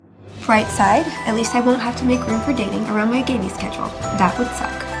bright side, at least I won't have to make room for dating around my gaming schedule. That would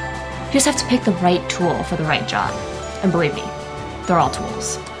suck. You just have to pick the right tool for the right job. And believe me, they're all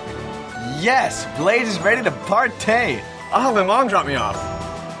tools. Yes, Blaze is ready to partay. I'll have my mom drop me off.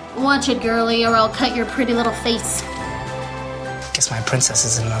 Watch it, girlie, or I'll cut your pretty little face. Guess my princess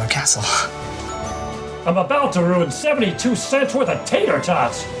is in another castle. I'm about to ruin 72 cents worth of tater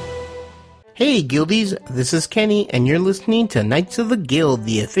tots. Hey Guildies, this is Kenny, and you're listening to Knights of the Guild,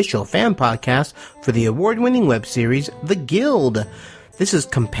 the official fan podcast for the award-winning web series, The Guild. This is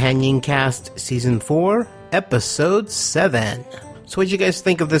Companion Cast Season 4, Episode 7. So what did you guys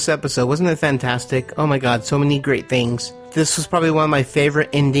think of this episode? Wasn't it fantastic? Oh my god, so many great things. This was probably one of my favorite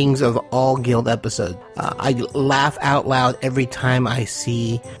endings of all Guild episodes. I laugh out loud every time I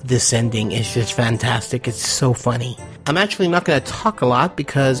see this ending. It's just fantastic. It's so funny. I'm actually not going to talk a lot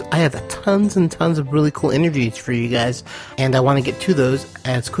because I have tons and tons of really cool interviews for you guys, and I want to get to those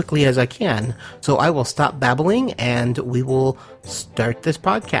as quickly as I can. So I will stop babbling and we will start this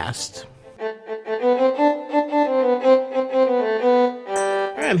podcast.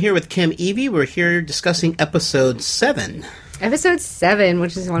 I'm here with Kim Evie. We're here discussing episode 7. Episode 7,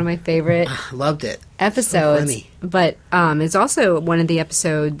 which is one of my favorite loved it. Episodes. So funny. But it's also one of the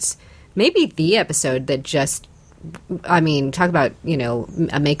episodes, maybe the episode that just, I mean, talk about, you know,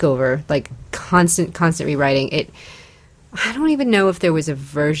 a makeover, like constant rewriting. I don't even know if there was a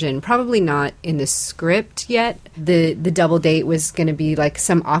version, probably not in the script yet. The double date was going to be like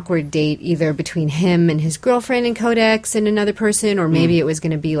some awkward date either between him and his girlfriend and Codex and another person, or maybe it was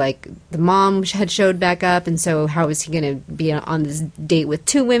going to be like the mom had showed back up, and so how was he going to be on this date with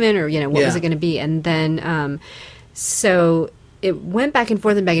two women, or, you know, what was it going to be? And then, so it went back and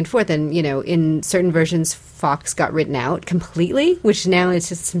forth, and, you know, in certain versions, Fox got written out completely, which now it's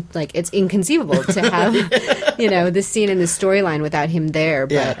just, like, it's inconceivable to have, you know, this scene in the storyline without him there.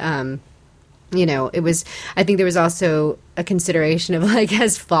 But, you know, it was, I think there was also a consideration of, like,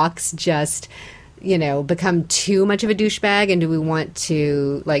 has Fox just, you know, become too much of a douchebag, and do we want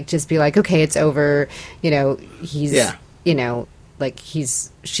to, like, just be like, okay, it's over, you know, he's, you know, like, she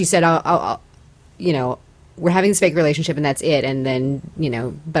said, I'll you know, we're having this fake relationship and that's it, and then, you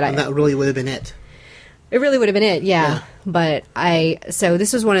know, but and that really would have been it. It really would have been it, yeah. But so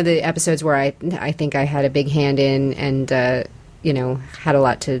this was one of the episodes where I think I had a big hand in, and, you know, had a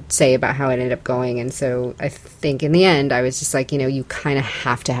lot to say about how it ended up going, and so I think in the end I was just like, you know, you kind of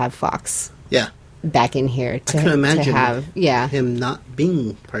have to have Fox back in here to, I can imagine to have him not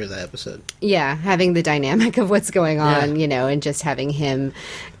being part of that episode. Yeah, having the dynamic of what's going on, you know, and just having him,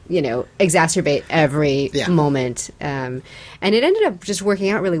 you know, exacerbate every moment. And it ended up just working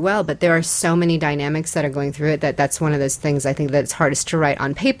out really well, but there are so many dynamics that are going through it that's one of those things I think that's hardest to write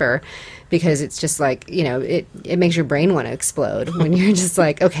on paper, because it's just like, you know, it makes your brain want to explode when you're just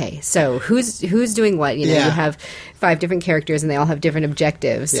like, okay, so who's doing what? You know, you have 5 different characters and they all have different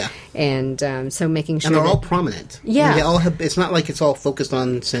objectives. Yeah. And so making sure... And they're all prominent. Yeah. I mean, they all have, it's not like it's all focused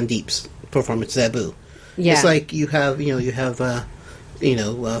on Sandeep's performance, Zabu. Yeah. It's like you have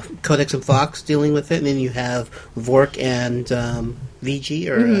Codex and Fox dealing with it, and then you have Vork and VG,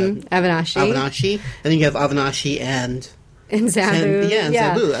 or Avinashi, and then you have Avinashi and Zabu.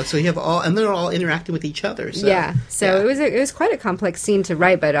 Zabu. So you have all, and they're all interacting with each other. So, it was quite a complex scene to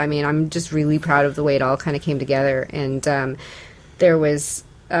write, but I mean, I'm just really proud of the way it all kind of came together, and there was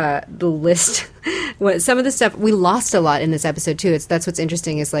the list. Some of the stuff we lost a lot in this episode too. That's what's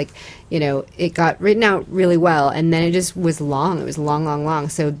interesting, is like, you know, it got written out really well, and then it just was long. It was long.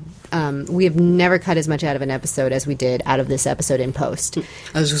 So we have never cut as much out of an episode as we did out of this episode in post.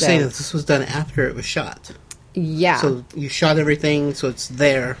 I was just saying that this was done after it was shot. Yeah. So you shot everything, so it's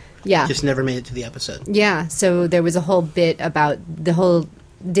there. Yeah. Just never made it to the episode. Yeah. So there was a whole bit about the whole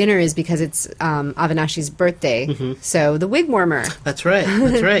dinner is because it's Avinashi's birthday. Mm-hmm. So the wig warmer. That's right.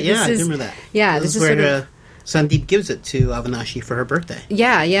 Yeah, I remember that. Yeah, this is where Sandeep gives it to Avinashi for her birthday.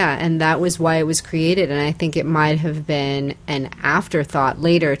 Yeah, and that was why it was created. And I think it might have been an afterthought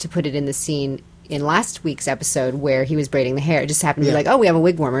later to put it in the scene in last week's episode where he was braiding the hair. It just happened to be like, oh, we have a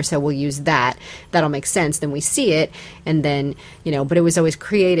wig warmer, so we'll use that. That'll make sense. Then we see it, and then, you know, but it was always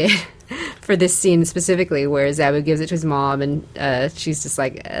created for this scene specifically, where Zabu gives it to his mom, and she's just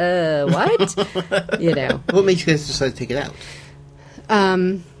like, what? You know. What made you guys decide to take it out?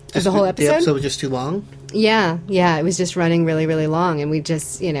 The whole episode? The episode was just too long? Yeah, it was just running really, really long, and we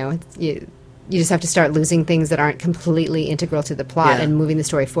just, you know, you just have to start losing things that aren't completely integral to the plot and moving the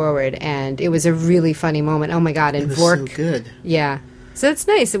story forward. And it was a really funny moment. Oh my god! And it was Vork, so good. Yeah, So it's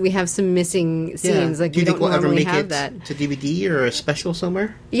nice that we have some missing scenes. Like, Do you we think don't we'll ever normally make have it that. to DVD or a special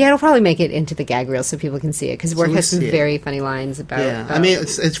somewhere? Yeah, it'll probably make it into the gag reel so people can see it, because Work we'll has some see it. very funny lines about... Yeah, I mean,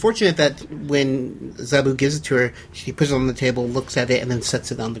 it's fortunate that when Zabu gives it to her, she puts it on the table, looks at it, and then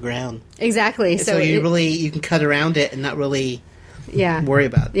sets it on the ground. Exactly. So you can cut around it and not really worry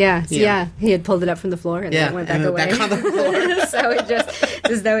about it. Yeah, so he had pulled it up from the floor and then it went back away. Back on the floor. So it just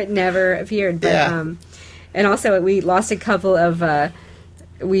as though it never appeared. But and also we lost a couple of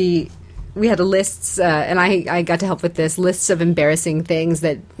we had lists, and I got to help with this, lists of embarrassing things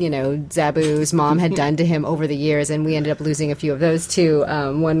that, Zabu's mom had done to him over the years, and we ended up losing a few of those too.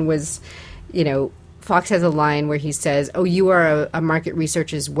 One was, Fox has a line where he says, "Oh, you are a market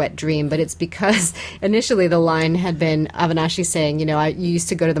researcher's wet dream," but it's because initially the line had been Avinashi saying, I used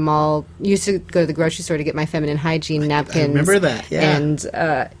to go to the mall, used to go to the grocery store to get my feminine hygiene napkins. I remember that,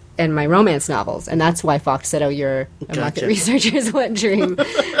 yeah. And my romance novels, and that's why Fox said, "Oh, you're a market researcher's wet dream."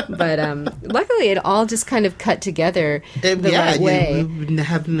 But luckily, it all just kind of cut together the right way. We wouldn't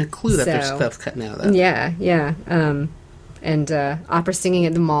have a clue that there's stuff cutting out of that. Yeah. And opera singing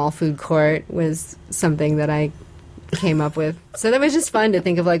at the mall food court was something that I came up with. So that was just fun to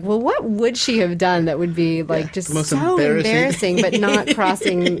think of, like, well, what would she have done that would be just so embarrassing, but not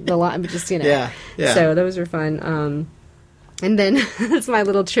crossing the line, but just Yeah. So those were fun. And then that's my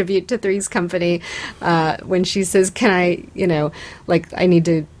little tribute to Three's Company when she says, "Can I, I need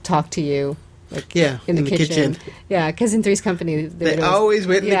to talk to you." Like, in the kitchen. Yeah, because in Three's Company... They always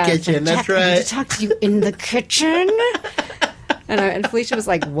went in the kitchen, that's right. I need to talk to you in the kitchen. And Felicia was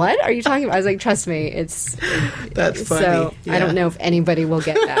like, "What are you talking about?" I was like, "Trust me, it's..." That's funny. So I don't know if anybody will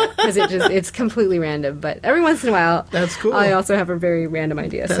get that, because it's completely random. But every once in a while... That's cool. I also have a very random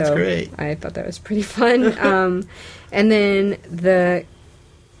idea. That's so great. I thought that was pretty fun. And then the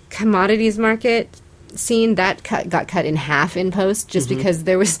commodities market scene that got cut in half in post, just because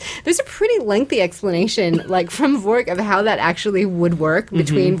there's a pretty lengthy explanation, like, from Vork of how that actually would work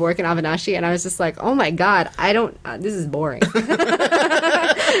between Vork and Avinashi, and I was just like, oh my god, I don't this is boring.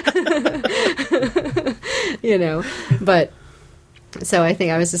 But so I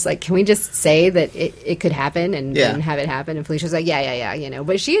think I was just like, can we just say that it could happen and have it happen? And Felicia was like, yeah.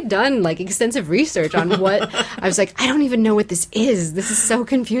 But she had done, like, extensive research on what... I was like, I don't even know what this is. This is so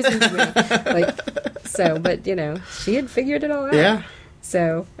confusing to me. But, she had figured it all out. Yeah.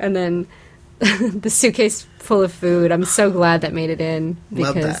 So, and then the suitcase full of food, I'm so glad that made it in.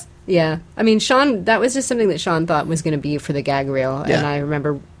 Because, love that. Yeah. I mean, Sean, that was just something that Sean thought was going to be for the gag reel. Yeah. And I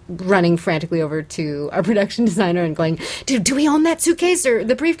remember running frantically over to our production designer and going, "Dude, do we own that suitcase or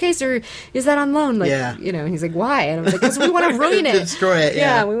the briefcase, or is that on loan?" And he's like, "Why?" And I was like, "Because we want to ruin it. Destroy it,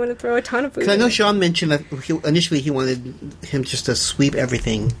 yeah. We want to throw a ton of food." Because I know Sean mentioned that initially he wanted him just to sweep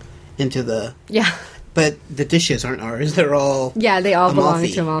everything into the... Yeah. But the dishes aren't ours. They're all... Yeah, they all belong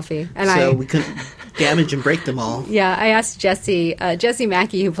Amalfi. to Amalfi. And so we couldn't damage and break them all. Yeah, I asked Jesse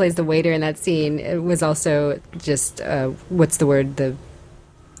Mackey, who plays the waiter in that scene, it was also just, what's the word, the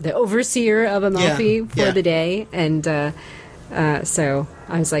overseer of Amalfi for the day, and so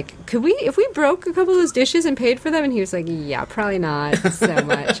I was like, if we broke a couple of those dishes and paid for them? And he was like, yeah, probably not so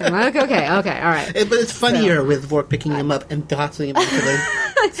much. I'm like, okay, all right. But it's funnier with Vork picking them up and tossing them into the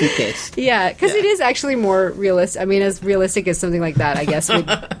suitcase. Yeah, because it is actually more realistic. I mean, as realistic as something like that, I guess,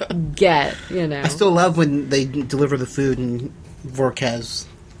 would get, I still love when they deliver the food and Vork has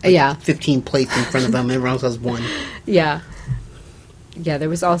 15 plates in front of them and everyone else has one. Yeah. Yeah, there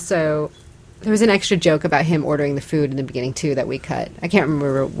was an extra joke about him ordering the food in the beginning, too, that we cut. I can't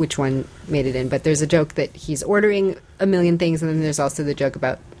remember which one made it in, but there's a joke that he's ordering a million things, and then there's also the joke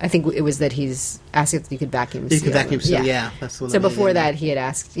about, I think it was that he's asked if you could vacuum seal. You could vacuum seal, that's the one. So before that, he had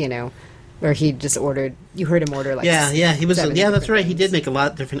asked, or he just ordered, you heard him order, like, he was, that's right, he did things. make a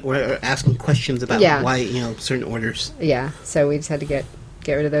lot of different, asking questions about why, certain orders. Yeah, so we just had to get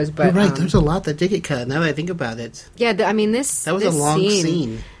rid of those, but... You're right, there's a lot that did get cut, now that I think about it. Yeah, that was a long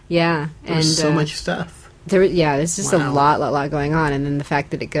scene. Yeah, and so much stuff. There's just a lot going on, and then the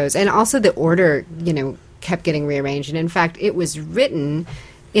fact that it goes, and also the order, kept getting rearranged, and in fact, it was written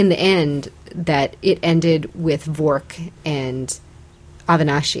in the end that it ended with Vork and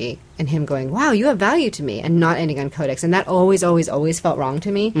Avinashi and him going, "Wow, you have value to me," and not ending on Codex, and that always felt wrong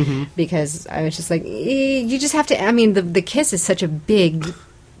to me because I was just like, you just have to. I mean, the kiss is such a big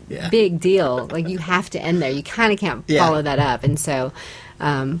deal, like you have to end there. You kind of can't follow that up, and so.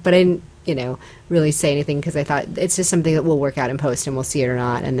 But I didn't, really say anything because I thought it's just something that we'll work out in post and we'll see it or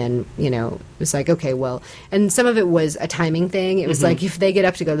not. And then, it was like, okay, well, and some of it was a timing thing. It was like, if they get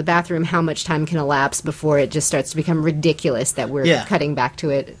up to go to the bathroom, how much time can elapse before it just starts to become ridiculous that we're cutting back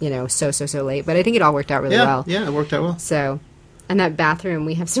to it, so late. But I think it all worked out really well. Yeah, it worked out well. So, And that bathroom,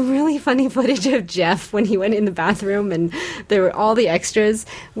 we have some really funny footage of Jeff when he went in the bathroom, and there were all the extras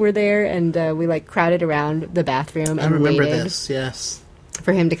were there, and we like crowded around the bathroom and I remember waited this, yes.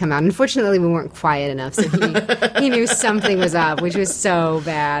 for him to come out. Unfortunately, we weren't quiet enough, so he knew something was up, which was so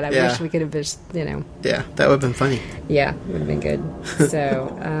bad. I wish we could have just, Yeah, that would have been funny. Yeah, would have been good. So,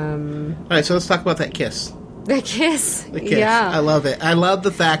 all right, so let's talk about that kiss. the kiss. The kiss. Yeah. I love it. I love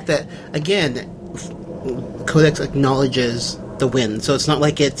the fact that, again, Codex acknowledges the win. So it's not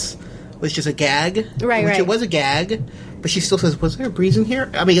like it was just a gag. Right, which right. it was a gag, but she still says, was there a breeze in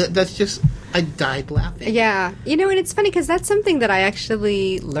here? I mean, that's just... I died laughing. Yeah. And it's funny because that's something that I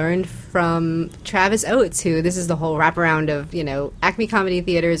actually learned from Travis Oates, who this is the whole wraparound of, Acme Comedy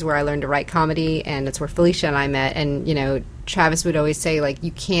Theater is where I learned to write comedy, and it's where Felicia and I met. And, Travis would always say, like,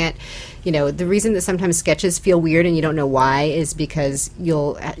 you can't, the reason that sometimes sketches feel weird and you don't know why is because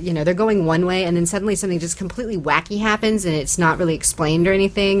they're going one way and then suddenly something just completely wacky happens and it's not really explained or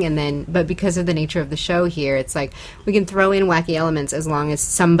anything. But because of the nature of the show here, it's like we can throw in wacky elements as long as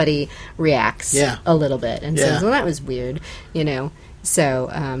somebody reacts a little bit and says, well, that was weird, So,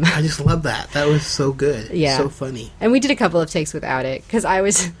 I just love that. That was so good. Yeah. So funny. And we did a couple of takes without it because I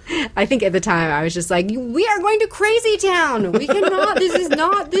think at the time I was just like, we are going to Crazy Town. We cannot, this is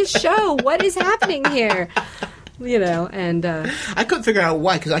not this show. What is happening here? And I couldn't figure out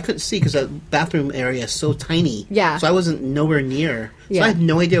why, because I couldn't see, because that bathroom area is so tiny. Yeah. So I wasn't nowhere near. So Yeah. I had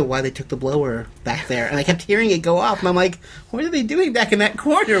no idea why they took the blower back there. And I kept hearing it go off, and I'm like, what are they doing back in that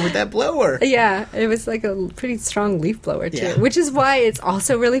corner with that blower? yeah, it was like a pretty strong leaf blower too, Yeah. which is why it's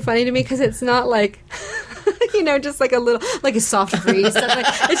also really funny to me because it's not like, just like a little, like a soft breeze.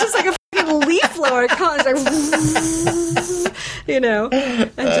 It's just like a fucking leaf blower. It's like,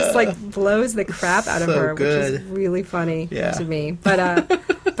 and just like blows the crap out of So her, good. which is really funny Yeah. to me. But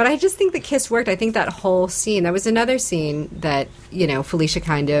I just think the kiss worked. I think that whole scene, that was another scene that, Felicia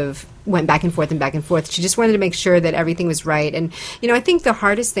kind of went back and forth. She just wanted to make sure that everything was right. And, I think the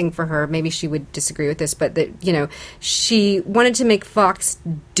hardest thing for her, maybe she would disagree with this, but that, she wanted to make Fox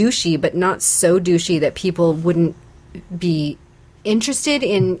douchey, but not so douchey that people wouldn't be interested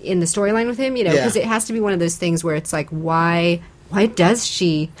in the storyline with him, because it has to be one of those things where it's like, why does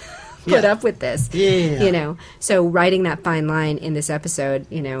she put up with this? Yeah. So writing that fine line in this episode,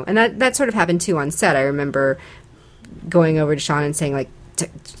 and that sort of happened too on set. I remember going over to Sean and saying, like,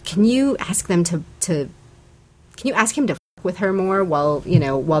 can you ask them can you ask him to f with her more while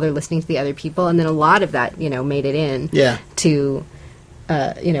they're listening to the other people? And then a lot of that, made it in to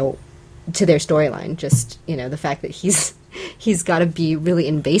to their storyline. Just, the fact that he's got to be really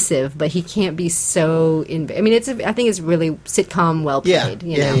invasive, but he can't be so I mean, I think it's really sitcom well played.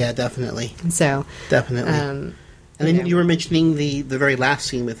 Yeah, definitely. So Definitely. And then you were mentioning the very last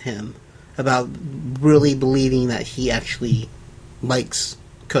scene with him about really believing that he actually likes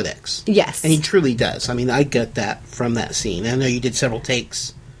Codex. Yes. And he truly does. I mean, I get that from that scene. I know you did several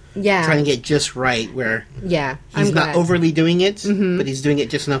takes yeah, trying to get just right where yeah, he's I'm not glad. overly doing it, but he's doing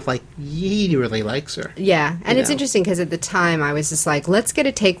it just enough like he really likes her. Yeah, and it's know. interesting because at the time I was just like, let's get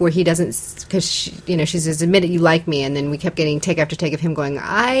a take where he doesn't, because she says, admit it, you like me, and then we kept getting take after take of him going,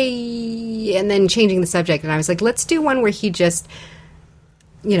 and then changing the subject, and I was like, let's do one where he just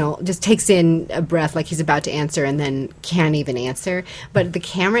takes in a breath like he's about to answer and then can't even answer. But the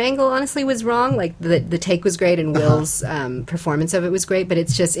camera angle honestly was wrong. Like the take was great and Will's performance of it was great, but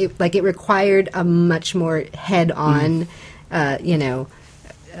it's just it required a much more head on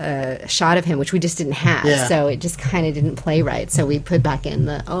shot of him, which we just didn't have. Yeah. So it just kind of didn't play right. So we put back in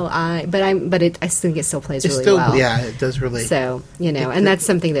the I think it still plays really well. Yeah, it does really. So, and that's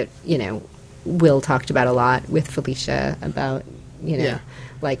something that, Will talked about a lot with Felicia about,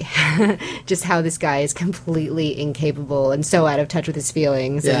 like just how this guy is completely incapable and so out of touch with his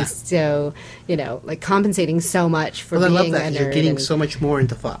feelings and so, like compensating so much for being I love that. a nerd. You're getting so much more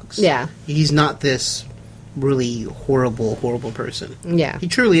into Fox. Yeah. He's not this really horrible person. Yeah. He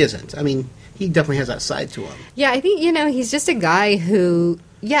truly isn't. I mean, he definitely has that side to him. Yeah, I think, he's just a guy who,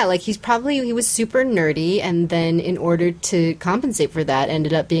 like he was super nerdy, and then in order to compensate for that,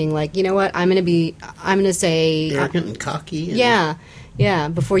 ended up being like, you know what, I'm going to say... Arrogant and cocky. And Yeah,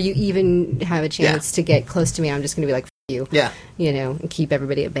 before you even have a chance to get close to me, I'm just going to be like, F you. Yeah. And keep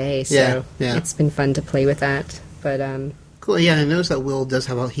everybody at bay. So it's been fun to play with that. But, cool. Yeah, I noticed that Will does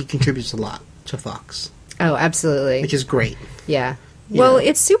he contributes a lot to Fox. Oh, absolutely. Which is great. Yeah. Well,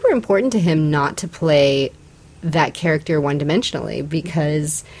 it's super important to him not to play that character one-dimensionally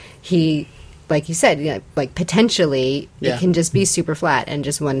because he, like you said, like potentially it can just be super flat and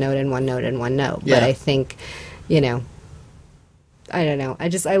just one note and one note and one note. Yeah. But I think, I don't know.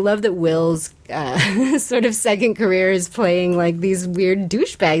 I love that Will's sort of second career is playing like these weird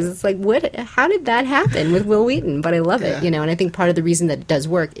douchebags. It's like, how did that happen with Will Wheaton? But I love it, and I think part of the reason that it does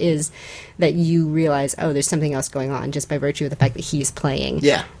work is that you realize, oh, there's something else going on just by virtue of the fact that he's playing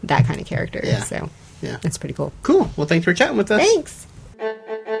that kind of character. Yeah. So that's pretty cool. Cool. Well, thanks for chatting with us. Thanks.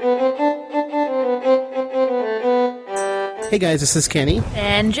 Hey guys, this is Kenny.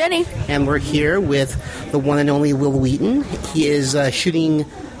 And Jenny. And we're here with the one and only Will Wheaton. He is shooting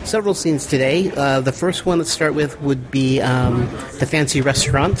several scenes today. The first one to start with would be the fancy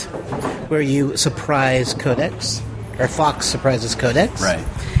restaurant where you surprise Codex, or Fox surprises Codex. Right.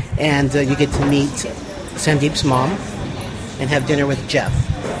 And you get to meet Sandeep's mom and have dinner with Jeff.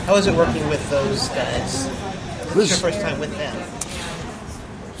 How is it working with those guys? This is your first time with them.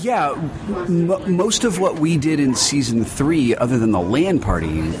 Yeah, most of what we did in season 3, other than the LAN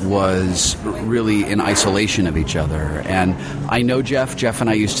party, was really in isolation of each other. And I know Jeff. Jeff and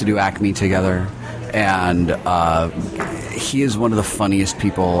I used to do Acme together. And he is one of the funniest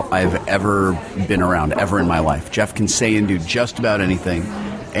people I've ever been around, ever in my life. Jeff can say and do just about anything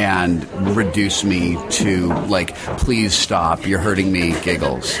and reduce me to, like, please stop, you're hurting me,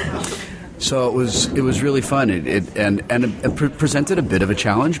 giggles. So it was really fun. It presented a bit of a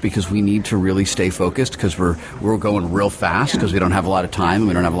challenge because we need to really stay focused because we're going real fast because we don't have a lot of time and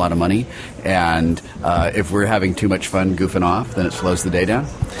we don't have a lot of money. And if we're having too much fun goofing off, then it slows the day down.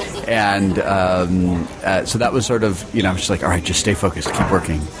 And so that was sort of, just like, all right, just stay focused, keep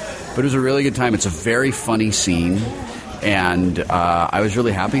working. But it was a really good time. It's a very funny scene. And I was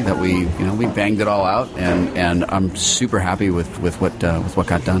really happy that we banged it all out, and I'm super happy with what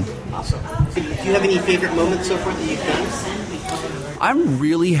got done. Awesome. Do you have any favorite moments so far that you've done? I'm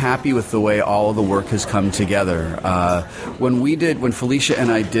really happy with the way all of the work has come together. When Felicia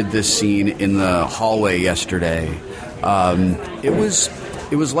and I did this scene in the hallway yesterday, it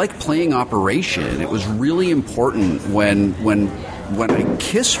was like playing Operation. It was really important when I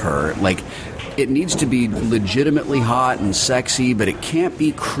kiss her, like. It needs to be legitimately hot and sexy, but it can't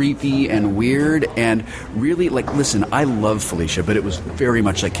be creepy and weird. And really, listen, I love Felicia, but it was very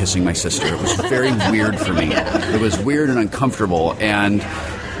much like kissing my sister. It was very weird for me. It was weird and uncomfortable. And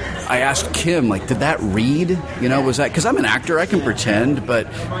I asked Kim, did that read? Was that... Because I'm an actor, I can pretend, but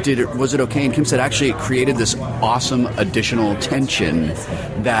was it okay? And Kim said, actually, it created this awesome additional tension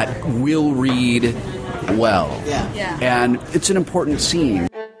that will read well. Yeah. And it's an important scene.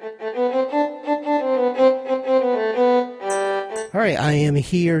 All right, I am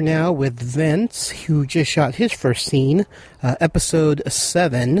here now with Vince, who just shot his first scene, episode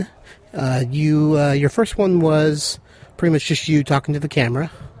 7. Your first one was pretty much just you talking to the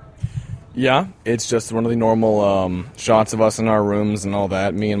camera. Yeah, it's just one of the normal shots of us in our rooms and all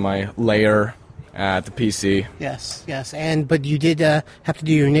that, me and my layer at the PC. Yes, but you did have to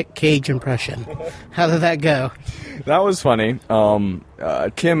do your Nick Cage impression. How did that go? That was funny.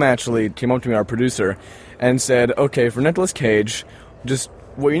 Kim actually came up to me, our producer, and said, okay, for Nicolas Cage, just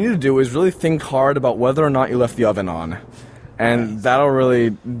what you need to do is really think hard about whether or not you left the oven on. And that'll really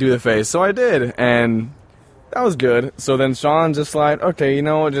do the face. So I did, and that was good. So then Sean just okay,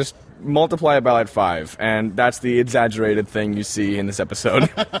 just multiply it by 5. And that's the exaggerated thing you see in this episode.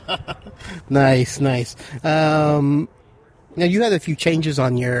 Nice. Now, you had a few changes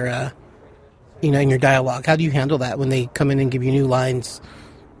on your, in your dialogue. How do you handle that when they come in and give you new lines,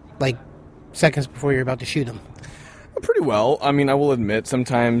 seconds before you're about to shoot them? Pretty well. I mean, I will admit,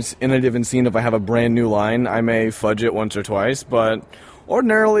 sometimes in a given scene, if I have a brand new line, I may fudge it once or twice, but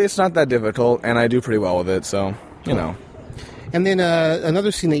ordinarily it's not that difficult, and I do pretty well with it, so, And then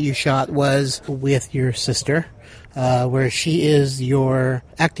another scene that you shot was with your sister, where she is your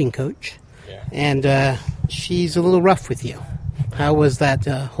acting coach, and she's a little rough with you. How was that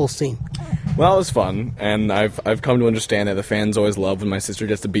whole scene? Well, it was fun, and I've come to understand that the fans always love when my sister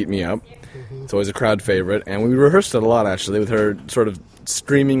gets to beat me up. Mm-hmm. It's always a crowd favorite, and we rehearsed it a lot, actually, with her sort of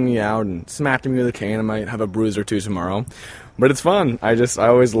screaming me out and smacking me with a cane. I might have a bruise or two tomorrow. But it's fun. I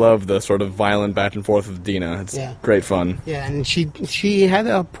always love the sort of violent back and forth with Dina. It's great fun. Yeah, and she had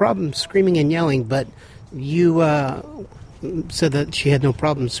a problem screaming and yelling, but you said that she had no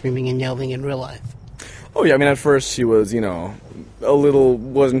problem screaming and yelling in real life. Oh, yeah, I mean, at first she was, a little,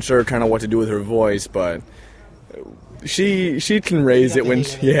 wasn't sure kind of what to do with her voice, but she can raise it when,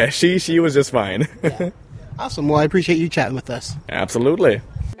 she was just fine. Yeah. Awesome. Well, I appreciate you chatting with us. Absolutely.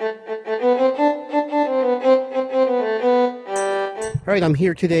 All right, I'm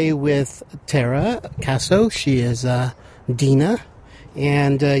here today with Tara Casso. She is Dina,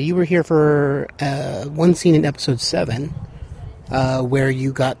 and you were here for one scene in episode 7, where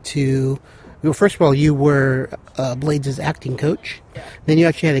you got to Well, first of all, you were Blades' acting coach. Then you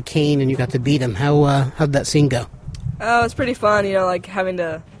actually had a cane and you got to beat him. How'd that scene go? It was pretty fun, like having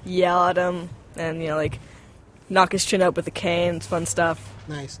to yell at him and, like knock his chin up with a cane. It's fun stuff.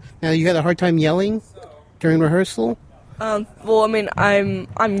 Nice. Now, you had a hard time yelling during rehearsal? Well, I mean, I'm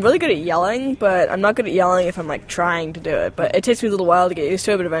really good at yelling, but I'm not good at yelling if I'm, trying to do it. But it takes me a little while to get used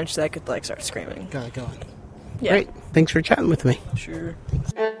to it, but eventually I could, start screaming. Got it going. Yeah. Great. Thanks for chatting with me. Sure.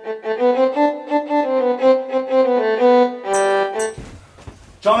 Thanks.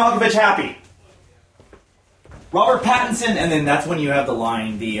 John Malkovich happy. Robert Pattinson, and then that's when you have the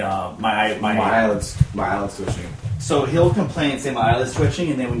line, my eyelids twitching. So he'll complain and say my eyelids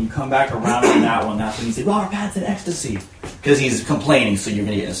twitching, and then when you come back around on that one, that's when you say Robert Pattinson ecstasy, because he's complaining, so you're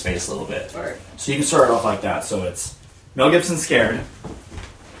gonna get in his face a little bit. All right. So you can start it off like that. So it's Mel Gibson scared,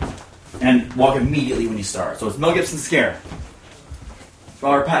 and walk immediately when you start. So it's Mel Gibson scared,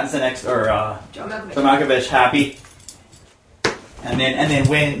 Robert Pattinson John Malkovich happy, and then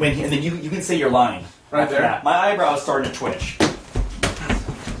when you can say your line. Right after there. That. My eyebrow is starting to twitch.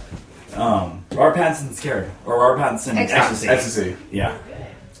 Robert Pattinson scared. Or Robert Pattinson ecstasy. Yeah.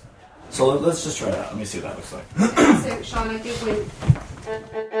 So let's just try that. Let me see what that looks like. So, Sean, I think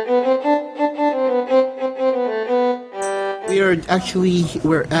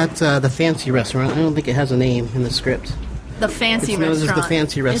we're at the fancy restaurant. I don't think it has a name in the script. The fancy restaurant. It's the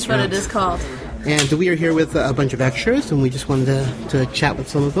fancy restaurant. Is what it is called. And we are here with a bunch of extras, and we just wanted to chat with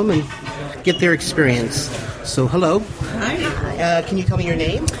some of them and get their experience. So, hello. Hi. Can you tell me your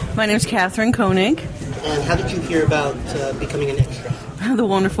name? My name's Catherine Koenig. And how did you hear about becoming an extra? The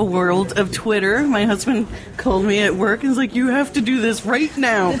wonderful world of Twitter. My husband called me at work and was like, you have to do this right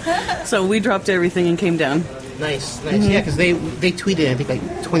now. So we dropped everything and came down. Nice. Mm-hmm. Yeah, because they tweeted, I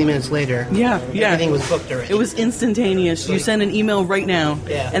think, 20 minutes later. Yeah. Everything was booked already. It was instantaneous. You send an email right now.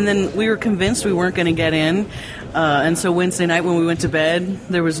 Yeah. And then we were convinced we weren't going to get in. And so Wednesday night when we went to bed,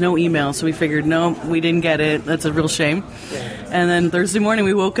 there was no email. So we figured, no, we didn't get it. That's a real shame. Yeah. And then Thursday morning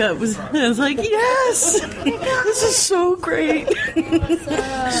we woke up. I was like, yes! This is so great.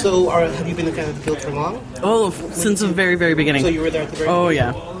 So have you been a fan of the Guild for long? Oh, since the very, very beginning. So you were there at the very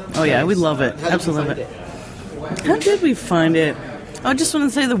beginning? Oh, yeah. We love it. Absolutely love it. How did we find it? I just want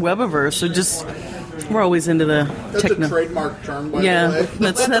to say the Webiverse. So we're always into the techno. That's a trademark term, by the way.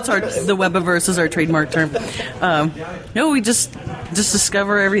 that's the Webiverse is our trademark term. We just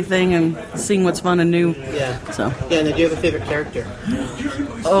discover everything and seeing what's fun and new. Yeah. So. Yeah, and do you have a favorite character?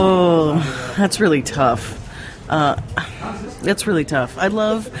 Oh, that's really tough. That's really tough. I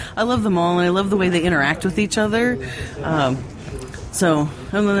love them all, and I love the way they interact with each other.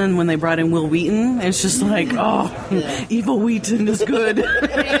 And then when they brought in Will Wheaton, it's just like, evil Wheaton is good.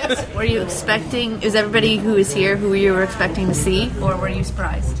 Were you expecting, is everybody who is here who you were expecting to see, or were you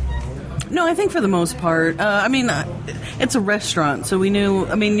surprised? No, I think for the most part, it's a restaurant, so we knew,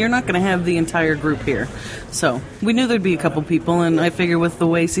 you're not going to have the entire group here. So we knew there'd be a couple people, and I figure with the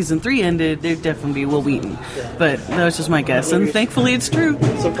way season 3 ended, there'd definitely be Will Wheaton. But that was just my guess, and thankfully it's true.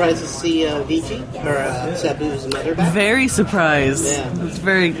 Surprised to see Vijay, or Sabu's mother back? Very surprised. Yeah. It's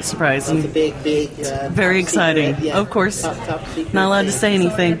very surprising. That's a big very exciting. Secret, yeah. Of course. Top secret. Not allowed to say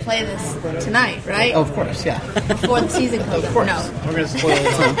anything. So we're going to play this tonight, right? Of course, yeah. Before the season comes. Of course. No. We're going to spoil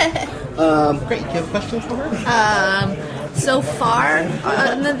it. Great. Do you have a question for her? So far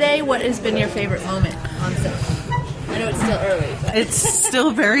in the day, what has been your favorite moment on set? I know it's still early. But. It's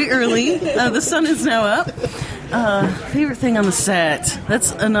still very early. The sun is now up. Favorite thing on the set?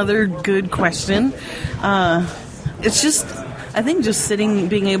 That's another good question. It's just, I think just sitting,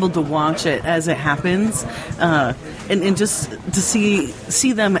 being able to watch it as it happens, and just to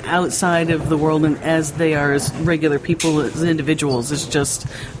see them outside of the world and as they are as regular people, as individuals, has just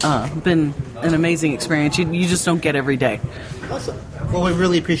been an amazing experience. You just don't get every day. Awesome. Well, we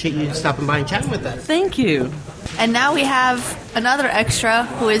really appreciate you stopping by and chatting with us. Thank you. And now we have another extra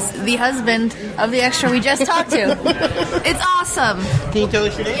who is the husband of the extra we just talked to. It's awesome. Can you tell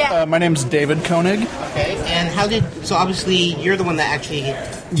us your name? Yeah. My name's David Koenig. Okay, and so obviously you're the one that actually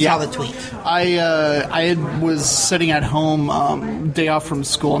saw the tweet. I was sitting at home, day off from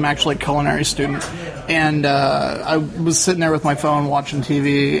school. I'm actually a culinary student. And I was sitting there with my phone watching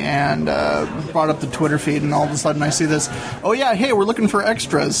TV and brought up the Twitter feed, and all of a sudden I see this, hey, we're looking for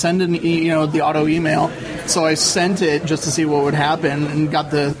extras. Send the auto email. So I sent it just to see what would happen and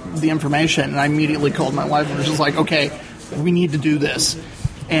got the information, and I immediately called my wife and was just like, okay, we need to do this.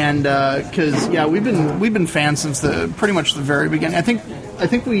 And because we've been fans since pretty much the very beginning. I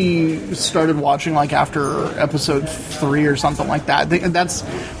think we started watching like after episode 3 or something like that. That's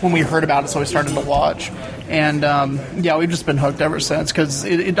when we heard about it, so we started to watch. And we've just been hooked ever since. Because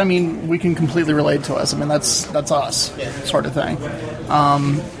I mean, we can completely relate to us. I mean, that's us, sort of thing.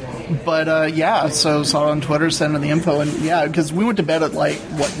 So saw it on Twitter, sent in the info, and because we went to bed at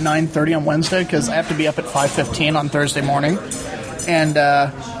 9:30 on Wednesday, because I have to be up at 5:15 on Thursday morning, and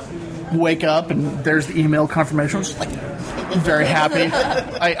wake up and there's the email confirmation. I was like very happy.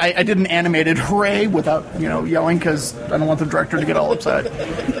 I did an animated hooray without yelling, because I don't want the director to get all upset.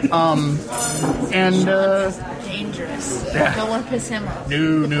 Dangerous. Yeah. Don't want to piss him off.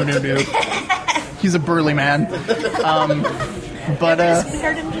 No. He's a burly man. But we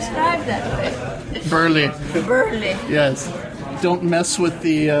heard him described that way. Burly. Yes. Don't mess with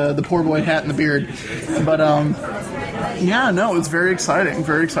the poor boy hat and the beard. But it's very exciting.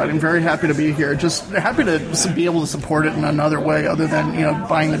 Very exciting. Very happy to be here. Just happy to be able to support it in another way other than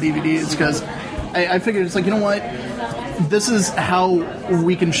buying the DVDs, because I figured it's like, you know what, this is how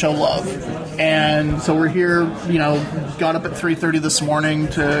we can show love. And so we're here. Got up at 3:30 this morning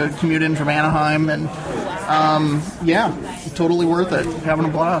to commute in from Anaheim, and totally worth it. Having a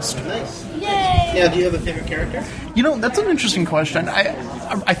blast. Nice. Yay! Yeah, do you have a favorite character? That's an interesting question.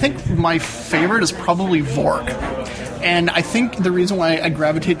 I think my favorite is probably Vork. And I think the reason why I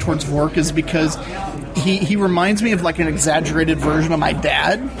gravitate towards Vork is because he reminds me of like an exaggerated version of my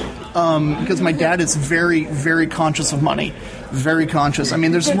dad. Because my dad is very, very conscious of money. Very conscious. I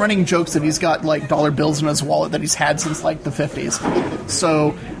mean, there's running jokes that he's got like dollar bills in his wallet that he's had since like the 50s.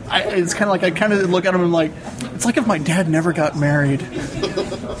 So it's kind of like, I kind of look at him and like, it's like if my dad never got married.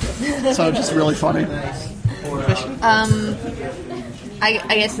 So it's just really funny. I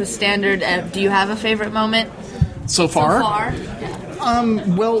guess the standard, do you have a favorite moment? So far?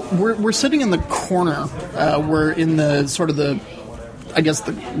 Well, we're sitting in the corner. We're in the sort of the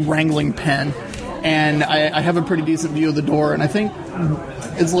wrangling pen, and I have a pretty decent view of the door, and I think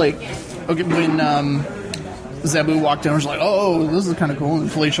it's like, okay, when Zebu walked in, I was like, oh, this is kind of cool,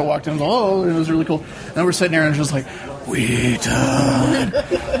 and Felicia walked in, and it was really cool, and then we're sitting there, and it's just like, we done.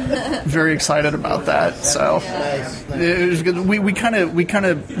 Very excited about that. So it was good. We kind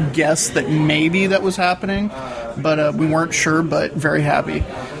of guessed that maybe that was happening, but we weren't sure. But very happy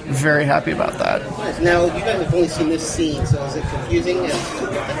about that. Nice. Now you guys have only seen this scene, so is it confusing as to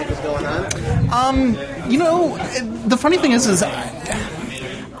what the heck is going on? The funny thing is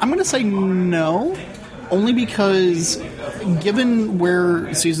I'm going to say no, only because given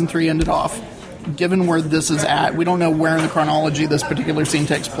where season 3 ended off. Given where this is at, we don't know where in the chronology this particular scene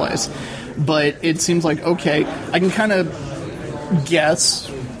takes place, but it seems like, okay, I can kind of guess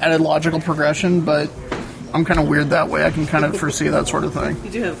at a logical progression, but I'm kind of weird that way. I can kind of foresee that sort of thing.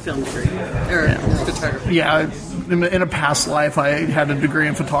 You do have film degree, or photography. Yeah, in a past life, I had a degree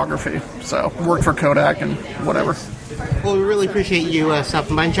in photography, so worked for Kodak and whatever. Well, we really appreciate you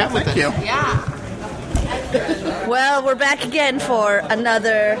stopping by and chat with us. Thank you. Yeah. Well, we're back again for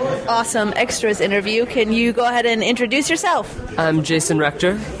another awesome Extras interview. Can you go ahead and introduce yourself? I'm Jason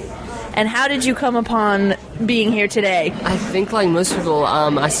Rector. And how did you come upon being here today? I think like most people,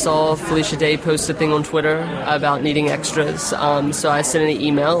 I saw Felicia Day post a thing on Twitter about needing extras. So I sent an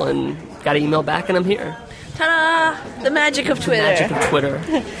email and got an email back, and I'm here. Ta-da! The magic of Twitter. The magic of Twitter.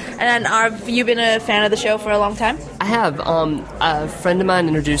 And have you been a fan of the show for a long time? I have. A friend of mine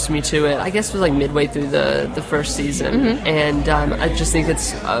introduced me to it, I guess it was like midway through the first season. Mm-hmm. And I just think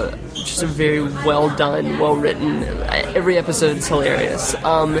it's just a very well done, well written. Every episode is hilarious.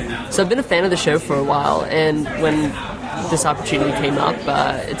 So I've been a fan of the show for a while, and when this opportunity came up,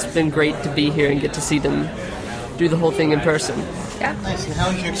 it's been great to be here and get to see them do the whole thing in person. Yeah. Nice. And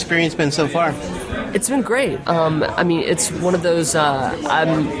how has your experience been so far? It's been great. I mean, it's one of those.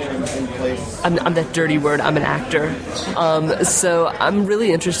 I'm that dirty word. I'm an actor, so I'm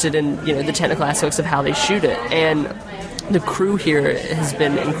really interested in the technical aspects of how they shoot it, and the crew here has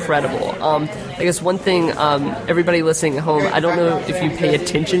been incredible. I guess one thing, everybody listening at home, I don't know if you pay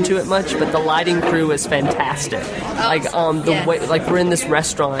attention to it much, but the lighting crew is fantastic. Like the way, like we're in this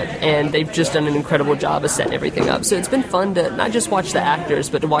restaurant, and they've just done an incredible job of setting everything up. So it's been fun to not just watch the actors,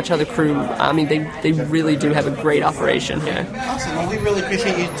 but to watch how the crew. I mean, they really do have a great operation here. Awesome. Well, we really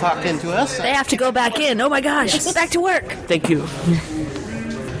appreciate you talking to us. They have to go back in. Oh my gosh, back to work. Thank you.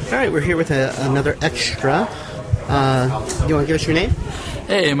 All right, we're here with another extra. Do you want to give us your name?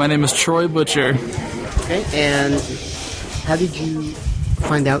 Hey, my name is Troy Butcher. Okay, and how did you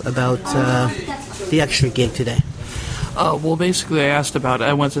find out about the extra gig today? Well, basically, I asked about it.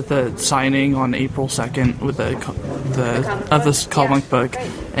 I went at the signing on April 2nd with the this comic book,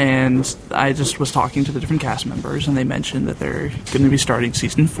 and I just was talking to the different cast members, and they mentioned that they're going to be starting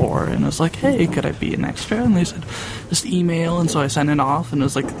season 4, and I was like, hey, could I be an extra? And they said, just email, and so I sent it off, and it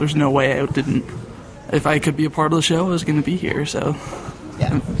was like, there's no way I didn't. If I could be a part of the show, I was going to be here, so.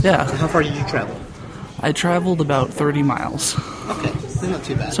 Yeah. So how far did you travel? I traveled about 30 miles. Okay, so not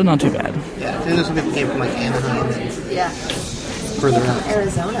too bad. So not too bad. Yeah, I know some people came from like Anaheim and Yeah. further out.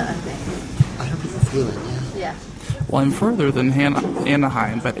 Arizona, I think. I heard people flew in, Yeah. Well, I'm further than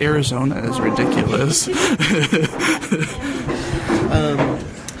Anaheim, but Arizona is ridiculous.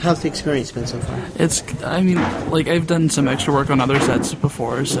 How's the experience been so far? I've done some extra work on other sets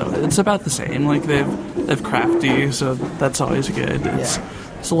before, so it's about the same. Like, they've crafty, so that's always good.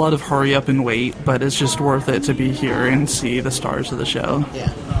 It's a lot of hurry up and wait, but it's just worth it to be here and see the stars of the show.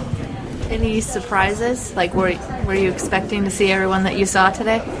 Yeah. Any surprises? Like, were you expecting to see everyone that you saw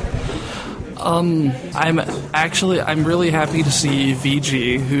today? I'm really happy to see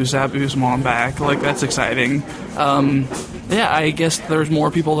VG, who's Zabu's mom, back. Like, that's exciting. I guess there's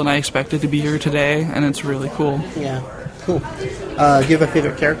more people than I expected to be here today, and it's really cool. Yeah, cool. Do you have a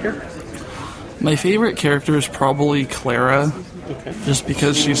favorite character? My favorite character is probably Clara, just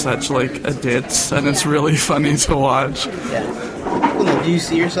because she's such, like, a ditz, and it's really funny to watch. Yeah. Well, now, do you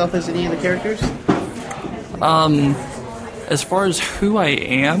see yourself as any of the characters? As far as who I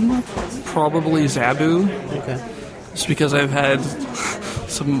am, probably Zabu. Okay. Just because I've had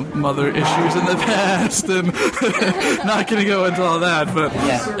some mother issues in the past, and not going to go into all that, but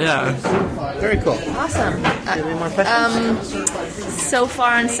yeah. Very cool. Awesome. Any more questions? So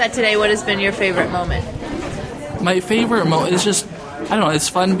far on set today, what has been your favorite moment? My favorite moment is just, I don't know, it's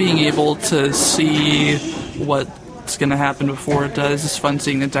fun being able to see what's going to happen before it does. It's fun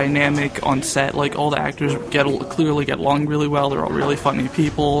seeing the dynamic on set. Like, all the actors clearly get along really well. They're all really funny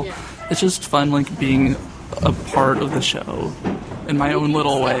people. It's just fun, like, being a part of the show in my own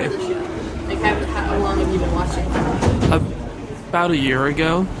little way. Like, how long have you been watching? About a year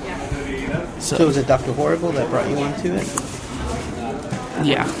ago. So was it Dr. Horrible that brought you into it?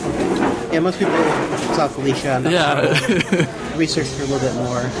 Yeah. Yeah, most people saw Felicia and researched her a little bit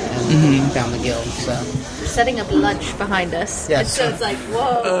more and found the guild. So Setting up lunch behind us. Yes. So it's like,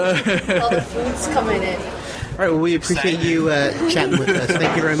 whoa, all the food's coming in. All right, well, we appreciate you chatting with us.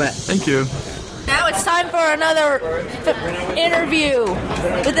 Thank you very much. Thank you. Now it's time for another interview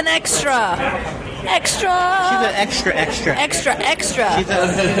with an extra. Extra! She's an extra. Extra. She's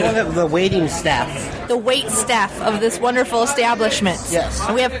one of the waiting staff. The wait staff of this wonderful establishment. Yes.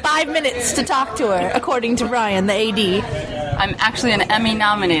 And we have 5 minutes to talk to her, according to Brian, the AD. I'm actually an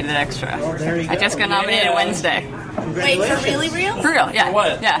Emmy-nominated extra. I just got nominated Wednesday. Wait, for really real? For real, yeah. For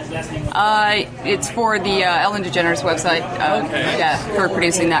what? Yeah. It's for the Ellen DeGeneres website. Yeah, for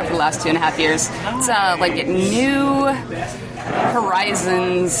producing that for the last 2.5 years. It's like New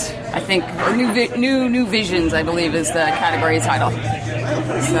Horizons, I think, or New Visions, I believe, is the category title.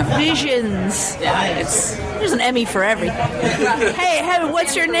 So, Visions. Yeah, there's an Emmy for everything. Hey,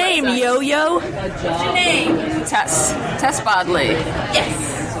 what's your name, Yo-Yo? What's your name? Tess Bodley.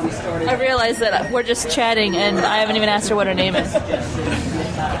 Yes. I realized that we're just chatting, and I haven't even asked her what her name is.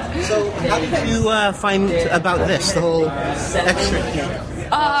 So, how did you find about this, the whole extra?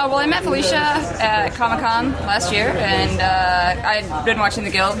 Well, I met Felicia at Comic-Con last year, and I'd been watching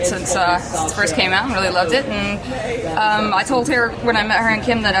The Guild since it first came out and really loved it. And I told her when I met her and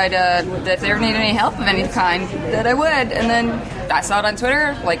Kim that that if they ever needed any help of any kind, that I would. And then I saw it on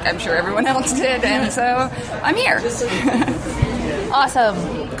Twitter, like I'm sure everyone else did, and so I'm here. Awesome.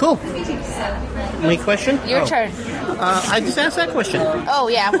 Cool. Any question? Your turn. I just asked that question. Oh,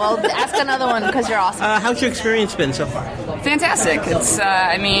 yeah. Well, ask another one because you're awesome. How's your experience been so far? Fantastic. It's,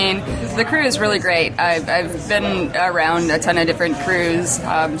 the crew is really great. I've been around a ton of different crews,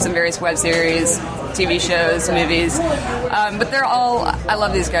 some various web series, TV shows, movies, but they're all, I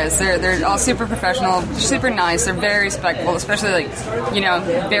love these guys. They're all super professional, super nice. They're very respectful, especially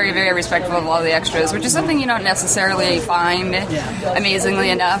very, very respectful of all the extras, which is something you don't necessarily find amazingly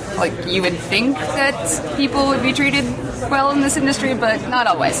enough. Like, you would think that people would be treated well in this industry, but not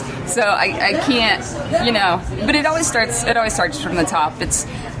always. So I can't, but it always starts from the top. It's,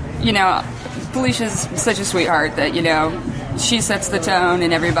 Felicia's such a sweetheart that, she sets the tone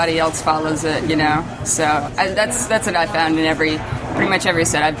and everybody else follows it, So that's what I found in pretty much every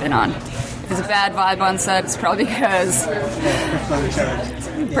set I've been on. If there's a bad vibe on set, it's probably because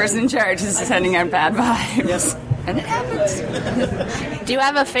the person in charge is sending out bad vibes. and it happens. Do you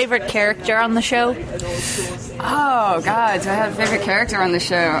have a favorite character on the show? Oh God, do I have a favorite character on the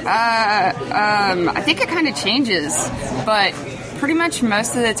show? I think it kind of changes, but pretty much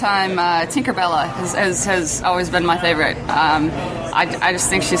most of the time, Tinkerbella has always been my favorite. I just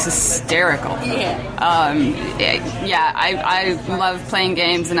think she's hysterical. I love playing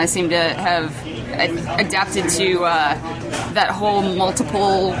games, and I seem to have adapted to that whole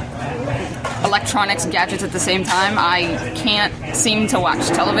multiple electronics gadgets at the same time. I can't seem to watch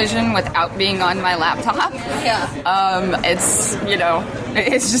television without being on my laptop.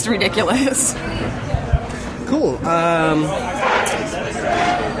 It's just ridiculous. Cool.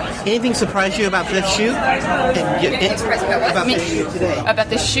 Anything surprise you about this shoot? About this shoot today? About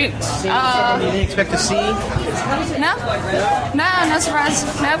this shoot? You didn't expect to see? No surprise.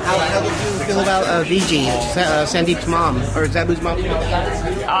 Nope. How did you feel about VG, Sandeep's mom, or Zabu's mom?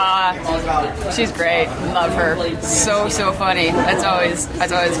 She's great. Love her. So funny. That's always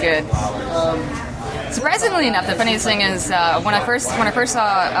good. Surprisingly enough, the funniest thing is when I first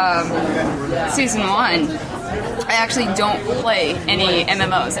saw season 1, I actually don't play any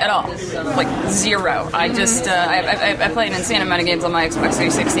MMOs at all, like zero. I just I play an insane amount of games on my Xbox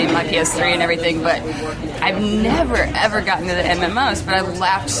 360 and my PS3 and everything, but I've never ever gotten to the MMOs. But I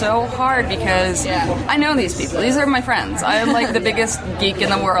laughed so hard because I know these people. These are my friends. I'm like the biggest geek in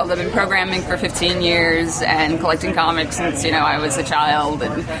the world. I've been programming for 15 years and collecting comics since I was a child,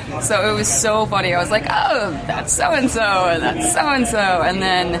 and so it was so funny. I was like, oh, that's so and so, and that's so and so, and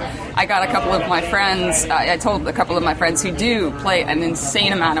then I got a couple of my friends. I told a couple of my friends who do play an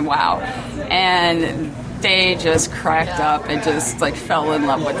insane amount of WoW, and they just cracked up and just fell in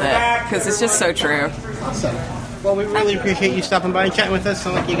love with it because it's just so true. Awesome. Well, we really appreciate you stopping by and chatting with us.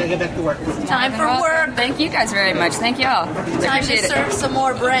 Sound like you gotta get back to work. Time for work. Thank you guys very much. Thank y'all. Time to serve some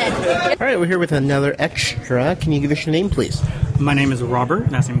more bread. All right, we're here with another extra. Can you give us your name, please? My name is Robert.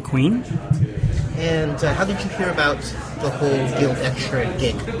 Last name Queen. And how did you hear about the whole Guild Extra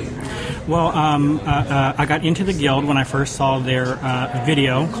gig? Well, I got into the Guild when I first saw their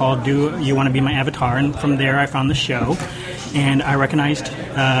video called Do You Want to Be My Avatar? And from there I found the show. And I recognized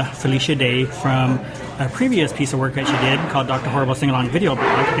Felicia Day from a previous piece of work that she did called Dr. Horrible Sing-Along Video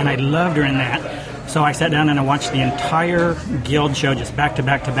Blog. And I loved her in that. So I sat down and I watched the entire Guild show just back to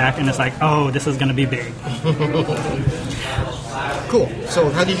back to back. And it's like, oh, this is going to be big. Cool. So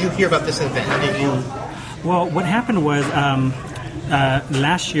how did you hear about this event? How did you... Well, what happened was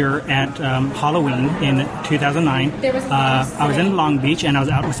last year at Halloween in 2009, I was in Long Beach and I was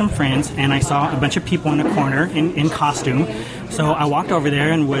out with some friends and I saw a bunch of people in a corner in costume. So I walked over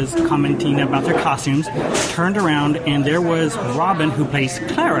there and was commenting about their costumes, turned around, and there was Robin, who plays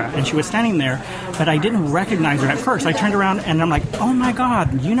Clara, and she was standing there, but I didn't recognize her at first. I turned around and I'm like, oh my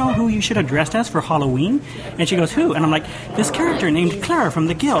God, you know who you should have dressed as for Halloween? And she goes, who? And I'm like, this character named Clara from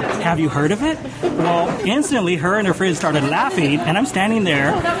the Guild. Have you heard of it? Well, instantly her and her friends started laughing, and I'm standing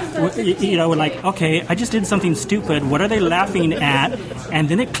there, like, okay, I just did something stupid. What are they laughing at? And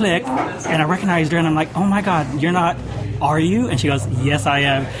then it clicked, and I recognized her, and I'm like, oh my God, you're not... Are you? And she goes, yes, I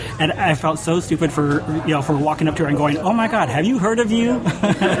am. And I felt so stupid for walking up to her and going, oh my God, have you heard of you?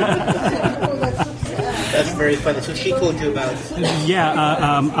 That's very funny. So she told you about... Yeah,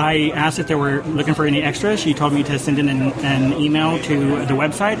 I asked if they were looking for any extras. She told me to send in an email to the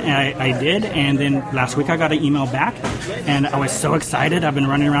website, and I did. And then last week I got an email back, and I was so excited. I've been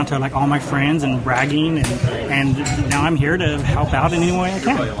running around to all my friends and bragging, and now I'm here to help out in any way I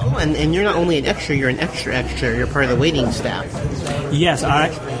can. Oh, and you're not only an extra, you're an extra. You're part of the waiting staff. Yes, I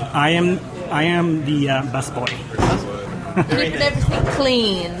am the busboy. Keeping everything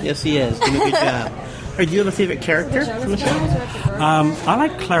clean. Yes, he is. Doing a good job. Do you have a favorite character from the show? I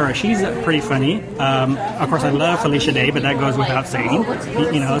like Clara. She's pretty funny. Of course, I love Felicia Day, but that goes without saying.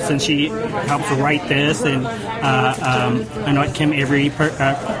 Since she helps write this, and I know Kim Avery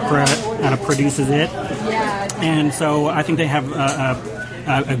produces it, and so I think they have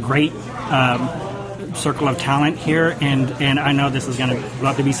a great circle of talent here, and I know this is going to grow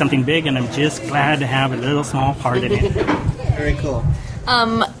up to be something big, and I'm just glad to have a little small part in it. Very cool.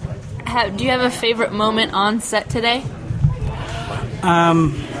 Do you have a favorite moment on set today?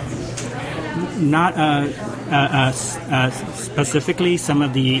 Not specifically. Some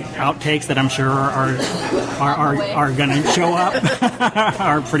of the outtakes that I'm sure are going to show up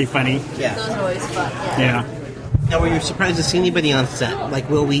are pretty funny. Yeah, those are always fun. Yeah. Now, were you surprised to see anybody on set, like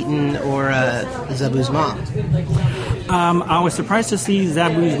Will Wheaton or Zabu's mom? I was surprised to see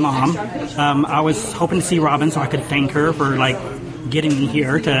Zabu's mom. I was hoping to see Robin so I could thank her for getting me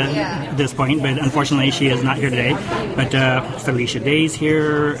here to this point, but unfortunately she is not here today. But Felicia Day's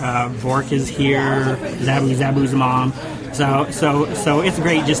here, Vork is here, Zabu's mom. So it's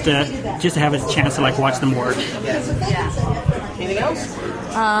great just to have a chance to like watch them work. Anything else?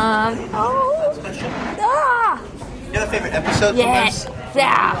 You have a favorite episode from us?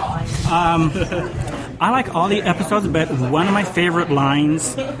 Yeah. I like all the episodes, but one of my favorite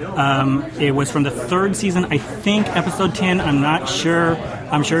lines, it was from the third season, I think episode 10, I'm not sure.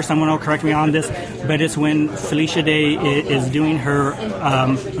 I'm sure someone will correct me on this, but it's when Felicia Day is doing her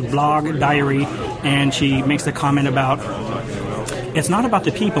blog diary, and she makes a comment about, it's not about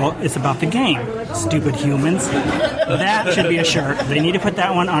the people, it's about the game. Stupid humans. That should be a shirt. They need to put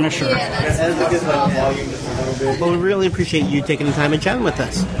that one on a shirt. Well, we really appreciate you taking the time and chatting with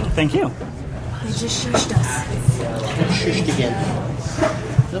us. Thank you. They just shushed us. Shushed again.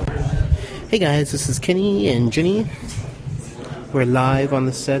 Hey guys, this is Kenny and Jenny. We're live on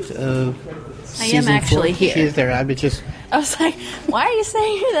the set of season 4. Actually here. She is there. I was like, why are you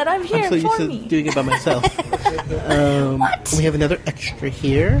saying that I'm here I'm so used for to me? doing it by myself. What? We have another extra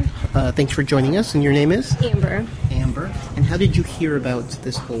here. Thanks for joining us. And your name is? Amber. Amber. And how did you hear about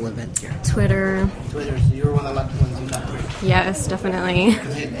this whole event here? Twitter. So you were one of the lucky ones who got through. Yes, definitely.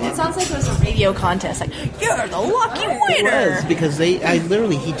 It sounds like it was a radio contest. Like, you're the lucky winner. It was, because he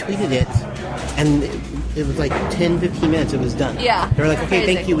tweeted it, and it was like 10, 15 minutes, it was done. Yeah. They were like, okay,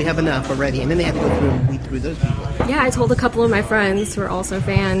 Crazy. thank you, we have enough already. And then they had to go through and weed through those people. Yeah, I told a couple of my friends who are also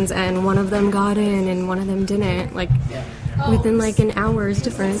fans, and one of them got in and one of them didn't. Like, within like an hour's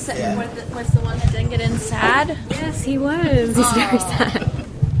difference. Was the one that didn't get in sad? Yes, he was. He's very sad.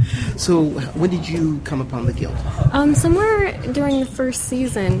 So, when did you come upon the guild? Somewhere during the first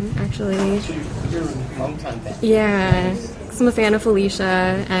season, actually. You're a long time fan. Yeah. 'Cause I'm a fan of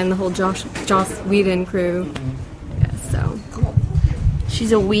Felicia and the whole Joss Whedon crew. Yeah, so.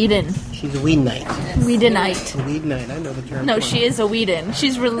 She's a Whedon. She's a Whedonite. Whedonite. A Whedonite, I know the term. No, she is a Whedon.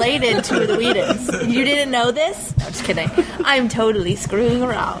 She's related to the Whedons. You didn't know this? No, just kidding. I'm totally screwing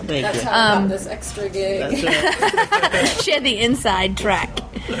around. Thank you. How I got this extra gig. She had the inside track.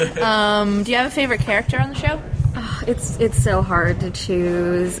 Do you have a favorite character on the show? It's so hard to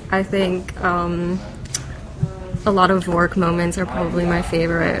choose. I think a lot of Vork moments are probably my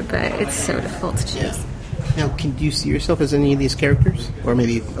favorite, but it's so difficult to choose. Now, do you see yourself as any of these characters? Or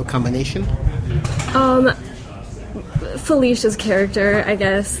maybe a combination? Felicia's character, I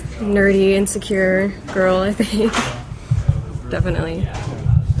guess. Nerdy, insecure girl, I think. Definitely.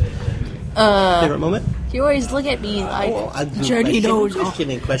 Favorite moment? You always look at me like, Jenny knows.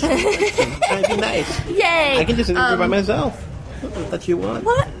 Question. Trying to be nice. Yay! I can just interview by myself. That's you want.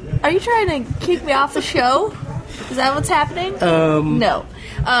 What? Are you trying to kick me off the show? Is that what's happening? No.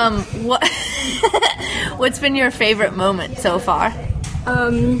 What? What's been your favorite moment so far?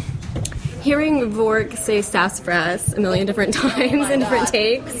 Hearing Vork say sassafras a million different times in different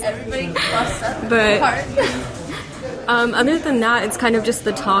takes. Everybody busts up But other than that, it's kind of just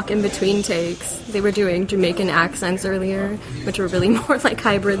the talk in between takes. They were doing Jamaican accents earlier, which were really more like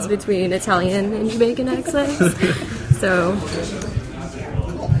hybrids between Italian and Jamaican accents. So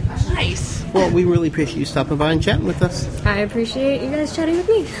nice. Well, we really appreciate you stopping by and chatting with us. I appreciate you guys chatting with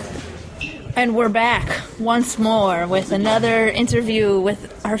me. And we're back once more with another interview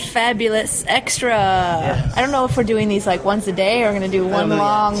with our fabulous extra. Yes. I don't know if we're doing these like once a day or we're going to do one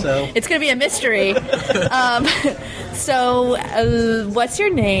long. Yet, so. It's going to be a mystery. What's your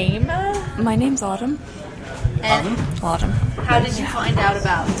name? My name's Autumn. And Autumn. How did you find out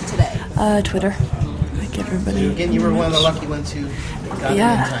about today? Twitter. Like everybody. Again, you were one of the lucky ones who got it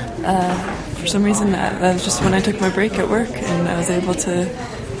in time. For some reason, that was just when I took my break at work and I was able to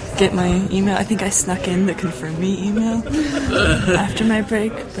get my email. I think I snuck in the confirm me email after my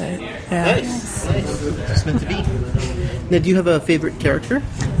break, but yeah. Nice. Just meant to be. Now, do you have a favorite character?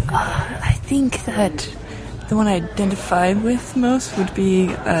 I think that the one I identify with most would be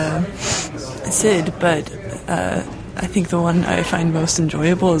Sid, but I think the one I find most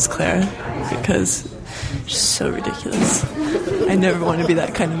enjoyable is Clara, because she's so ridiculous. I never want to be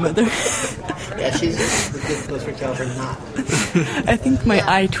that kind of mother. Yeah, she's the good poster child or not. I think my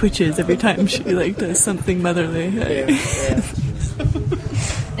eye twitches every time she does something motherly. Yeah.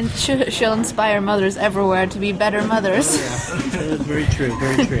 And she'll inspire mothers everywhere to be better mothers. Yeah, very true,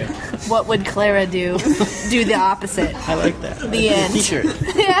 very true. What would Clara do? Do the opposite. I like that. The end. T-shirt.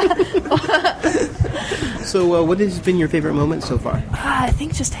 Yeah. So, what has been your favorite moment so far? I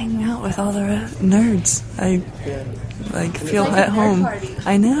think just hanging out with all the nerds. I feel at home. Party.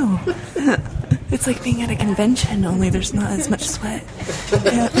 I know. It's like being at a convention, only there's not as much sweat.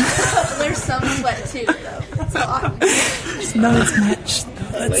 Yeah. There's some sweat too, though. It's not as much.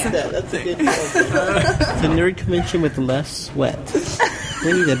 That's That's a good one. It's a nerd convention with less sweat.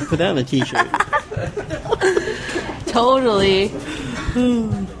 We need to put that on a t-shirt. Totally.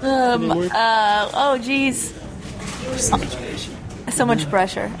 Oh, geez. So much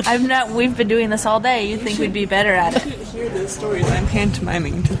pressure. We've been doing this all day. You'd think we'd be better at it. Hear the stories I'm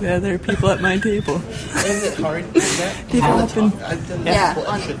pantomiming to the other people at my table. Is it hard? People have been,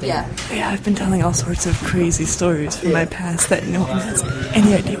 Yeah. I've been telling all sorts of crazy stories from my past that no one has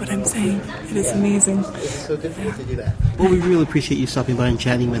any idea what I'm saying. It is amazing. It's so good for you to do that. Well, we really appreciate you stopping by and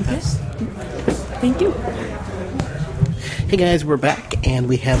chatting with us. Thank you. Hey guys, we're back, and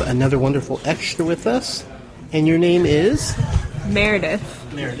we have another wonderful extra with us. And your name is? Meredith.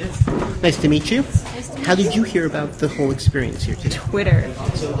 Nice to meet you. How did you hear about the whole experience here today? Twitter.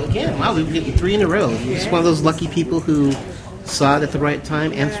 So again, wow, we've getting 3 in a row. You're just one of those lucky people who saw it at the right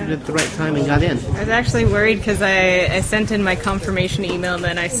time, answered it at the right time, and got in. I was actually worried because I sent in my confirmation email, and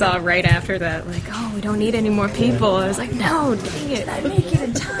then I saw right after that, like, oh, we don't need any more people. I was like, no, dang it, I make it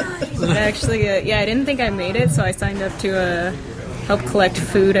in time. But actually, I didn't think I made it, so I signed up to help collect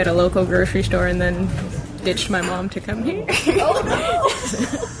food at a local grocery store, and then ditched my mom to come here. Oh, no!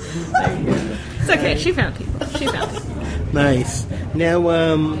 It's okay, she found people. Nice. Now,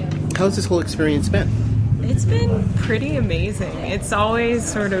 how's this whole experience been? It's been pretty amazing. It's always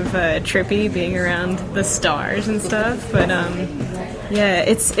sort of trippy being around the stars and stuff, but yeah,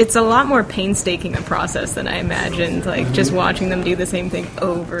 it's a lot more painstaking a process than I imagined. Like just watching them do the same thing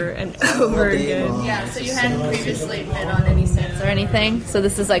over and over again. Yeah, so you hadn't previously been on any sets or anything, so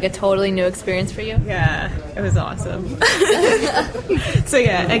this is like a totally new experience for you? Yeah, it was awesome. So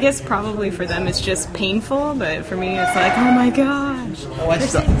yeah, I guess probably for them it's just painful, but for me it's like, oh my gosh, they're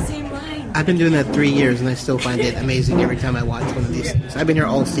saying the same line. I've been doing that 3 years, and I still find it amazing every time I watch one of these things. I've been here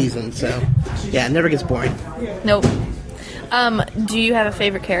all season, so yeah, it never gets boring. Nope. Do you have a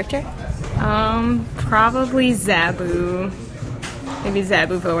favorite character? Probably Zabu. Maybe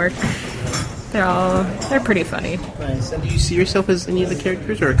Zabu Vork. They're pretty funny. Nice. And do you see yourself as any of the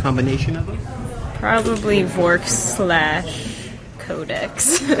characters, or a combination of them? Probably Vork /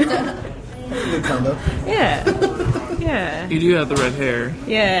 Codex. Good combo. Yeah. You do have the red hair.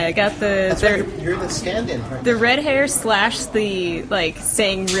 Yeah, I got the... That's right, you're the stand-in. Right? The red hair / the, like,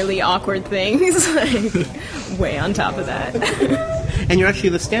 saying really awkward things, like, way on top of that. And you're actually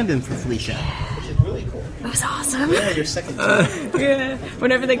the stand-in for Felicia, which is really cool. That was awesome. Yeah, you're second team. Yeah.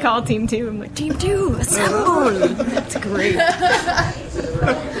 Whenever they call Team 2, I'm like, Team 2, assemble! That's great. That's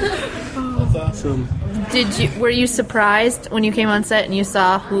awesome. Were you surprised when you came on set and you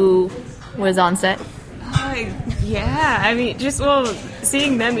saw who was on set? Yeah, I mean,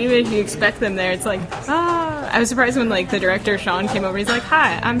 seeing them, even if you expect them there, it's like, I was surprised when, like, the director, Sean, came over, he's like,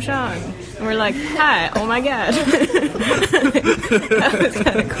 hi, I'm Sean. And we're like, hi, oh my god. That was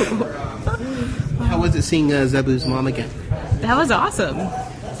kind of cool. How was it seeing Zabu's mom again? That was awesome.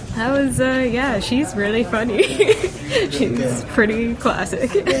 That was, she's really funny. She's pretty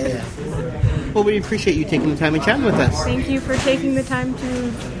classic. Yeah. Well, we appreciate you taking the time and chatting with us. Thank you for taking the time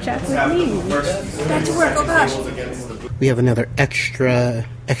to chat with me. Back to work, oh gosh. We have another extra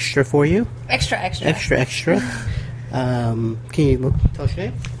for you. Extra. Can you tell us your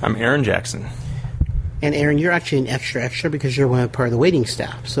name? I'm Aaron Jackson. And Aaron, you're actually an extra because you're part of the waiting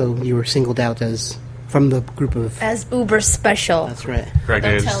staff. So you were singled out from the group of... As uber special. That's right. Correct.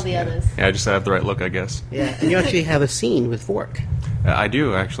 Don't tell the others. Yeah, I just have the right look, I guess. Yeah, and you actually have a scene with Vork. I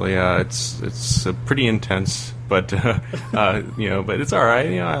do, actually. It's pretty intense, but but it's all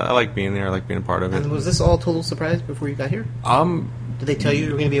right. I like being there. I like being a part of it. And was this all total surprise before you got here? Did they tell you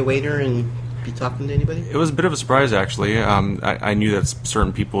were going to be a waiter and be talking to anybody? It was a bit of a surprise, actually. I knew that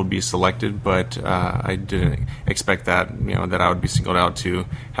certain people would be selected, but I didn't expect that that I would be singled out to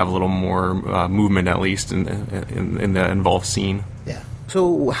have a little more movement, at least in the involved scene. Yeah.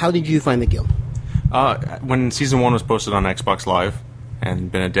 So how did you find the Guild? When season 1 was posted on Xbox Live,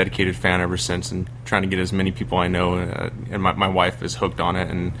 and been a dedicated fan ever since, and trying to get as many people I know, and my wife is hooked on it,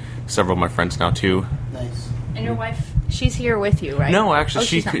 and several of my friends now too. Nice. And your wife, she's here with you, right? No, actually,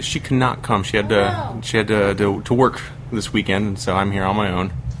 she could not come. She had to work this weekend, and so I'm here on my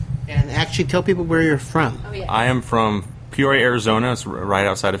own. And actually, tell people where you're from. Oh, yeah. I am from Peoria, Arizona. It's right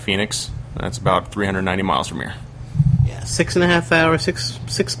outside of Phoenix. That's about 390 miles from here. Yeah, 6.5 hours,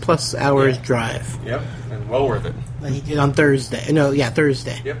 6+ hours drive. Yep, and well worth it. He did on Thursday.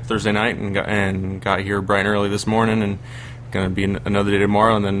 Thursday. Yep, Thursday night, and got here bright and early this morning, and gonna be another day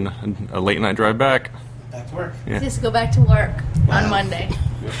tomorrow, and then a late night drive back. Back to work. Yeah. Just go back to work on Monday.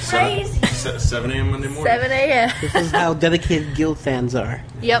 Crazy. 7 a.m. Monday morning. 7 a.m. This is how dedicated Guild fans are.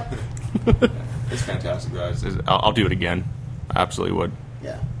 Yep. It's fantastic, guys. I'll do it again. I absolutely would.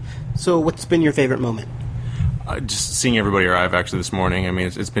 Yeah. So, what's been your favorite moment? Just seeing everybody arrive actually this morning. I mean,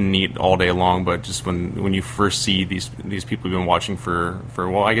 it's been neat all day long, but just when you first see these people you've been watching for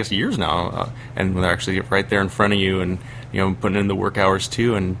well, I guess years now, and when they're actually right there in front of you, and putting in the work hours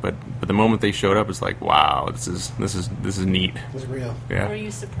too, but the moment they showed up, it's like, wow, this is neat. It was real. Yeah. Were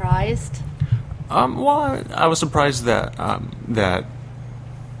you surprised? Well, I was surprised that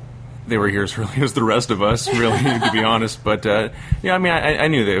they were here as early as the rest of us, really, to be honest. But I mean, I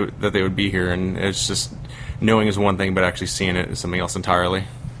knew that they would be here, and it's just knowing is one thing, but actually seeing it is something else entirely.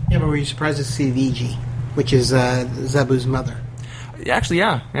 Yeah, but were you surprised to see Viji, which is Zabu's mother? Actually,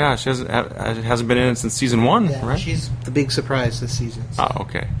 yeah. She hasn't been in it since season 1, right? She's the big surprise this season. So. Oh,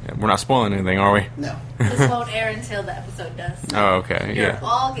 okay. Yeah, we're not spoiling anything, are we? No. This won't air until the episode does. Oh, okay. You're Yeah.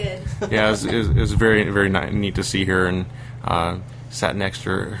 all good. Yeah, it was very, very neat to see her, and sat next to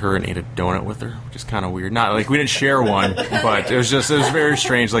her and ate a donut with her, which is kind of weird. Not like we didn't share one, but it was very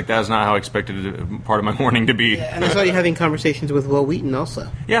strange. Like, that's not how I expected part of my morning to be. Yeah, and I saw you having conversations with Will Wheaton also.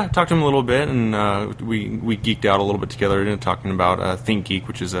 Yeah, talked to him a little bit, and we geeked out a little bit together, talking about ThinkGeek,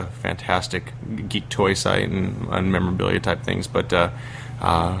 which is a fantastic geek toy site and memorabilia type things. But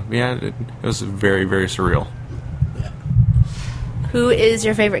it was very, very surreal. Who is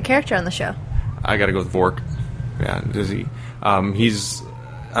your favorite character on the show? I got to go with Vork. Yeah, does he? He's.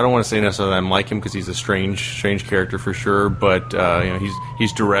 I don't want to say necessarily that I'm like him, because he's a strange character for sure. But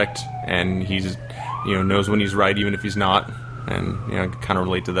he's direct, and he's knows when he's right, even if he's not. And I kind of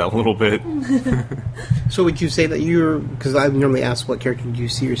relate to that a little bit. So would you say that because I normally ask what character do you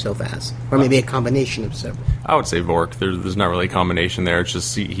see yourself as, or maybe a combination of several? I would say Vork. There's not really a combination there. It's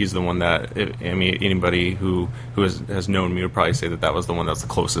just he's the one that anybody who has known me would probably say that was the one that's the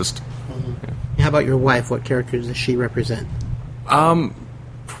closest. Mm-hmm. Yeah. How about your wife? What characters does she represent?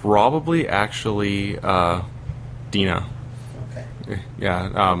 Probably actually Dina. Okay.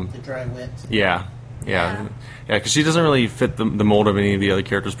 Yeah. The dry wit. Yeah. Because she doesn't really fit the mold of any of the other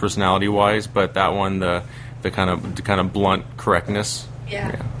characters personality-wise, but that one, the kind of blunt correctness.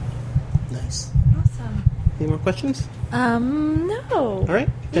 Yeah. Nice. Awesome. Any more questions? No. All right.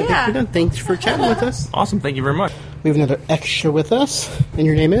 I think we're done. Thanks for chatting with us. Awesome. Thank you very much. We have another extra with us, and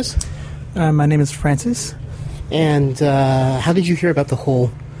your name is? My name is Francis. And how did you hear about the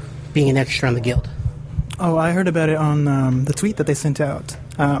whole being an extra on the Guild? Oh, I heard about it on the tweet that they sent out.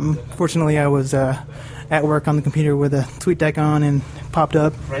 Fortunately, I was at work on the computer with a tweet deck on, and it popped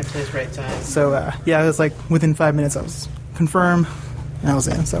up. Right place, right time. So, it was like within 5 minutes I was confirmed, and I was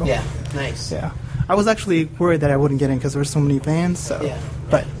in. So yeah, nice. Yeah. I was actually worried that I wouldn't get in because there were so many fans. So, yeah.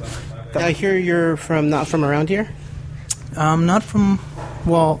 But I hear you're not from around here? Not from,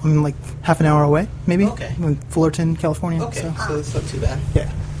 I'm like half an hour away, maybe. Okay. In Fullerton, California. Okay, so it's not too bad.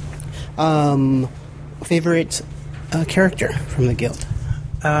 Yeah. Favorite character from the Guild?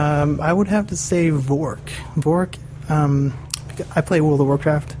 I would have to say Vork. Vork, I play World of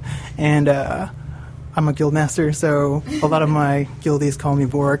Warcraft, and I'm a guild master, so a lot of my guildies call me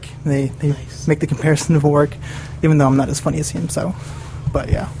Vork. They make the comparison to Vork, even though I'm not as funny as him, so, but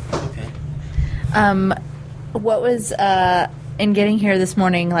yeah. Okay. What was, in getting here this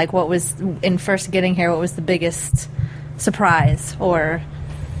morning, like what was, in first getting here, what was the biggest surprise or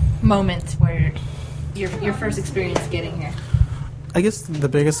moment where your first experience getting here? I guess the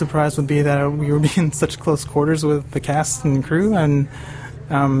biggest surprise would be that we would be in such close quarters with the cast and crew, and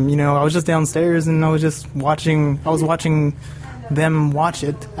I was just downstairs and I was watching them watch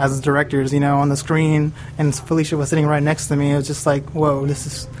it as directors, on the screen, and Felicia was sitting right next to me. It was just like, whoa,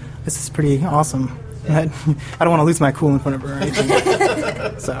 this is pretty awesome. I don't want to lose my cool in front of her or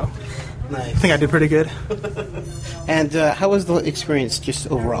anything. So, nice. I think I did pretty good. And how was the experience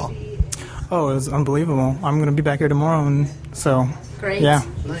just overall? Oh, it was unbelievable. I'm going to be back here tomorrow, and so, great. Yeah,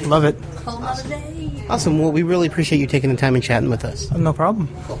 nice. Love it. Awesome. Well, we really appreciate you taking the time and chatting with us. No problem.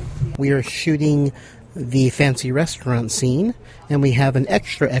 Cool. We are shooting the fancy restaurant scene, and we have an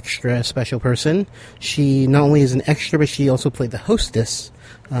extra special person. She not only is an extra, but she also played the hostess.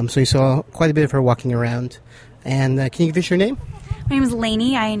 So you saw quite a bit of her walking around. And can you give us your name? My name is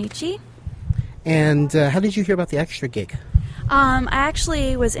Lainey Iannucci. And how did you hear about the extra gig? I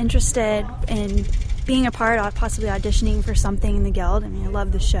actually was interested in being a part of possibly auditioning for something in the Guild. I mean, I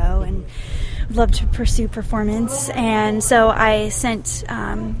love the show and would love to pursue performance. And so I sent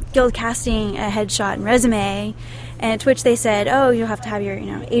Guild Casting a headshot and resume, and to which they said, oh, you'll have to have your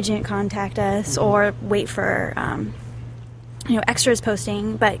agent contact us or wait for extras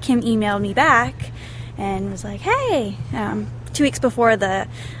posting. But Kim emailed me back and was like, hey, 2 weeks before the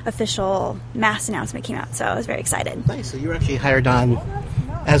official mass announcement came out, so I was very excited. Nice. So you were actually hired on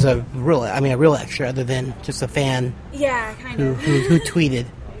as a real extra, other than just a fan. Yeah, kind of. Who tweeted.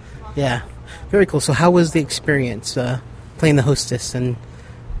 Yeah, very cool. So how was the experience playing the hostess and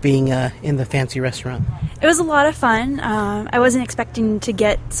being in the fancy restaurant? It was a lot of fun. I wasn't expecting to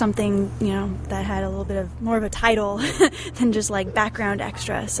get something, that had a little bit more of a title than just like background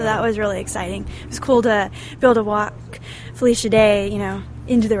extra. So that was really exciting. It was cool to be able to walk Felicia Day,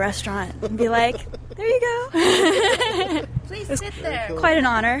 into the restaurant and be like, there you go. Please sit there. Quite an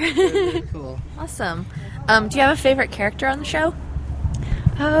honor. Very cool. Awesome. Do you have a favorite character on the show?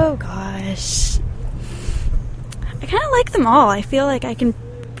 Oh gosh, I kind of like them all. I feel like I can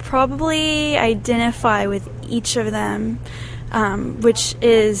probably identify with each of them, which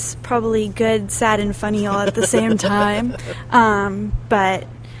is probably good, sad, and funny all at the same time. But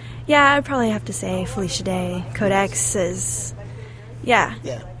yeah, I'd probably have to say Felicia Day. Codex is, yeah.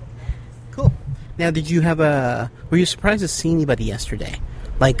 Cool. Now, were you surprised to see anybody yesterday?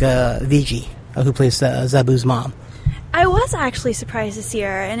 Like Vigi, who plays Zabu's mom? I was actually surprised to see her,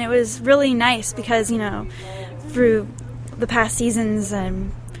 and it was really nice because, through the past seasons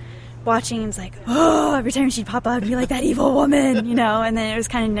and watching, it's like, oh, every time she'd pop up and be like, that evil woman, and then it was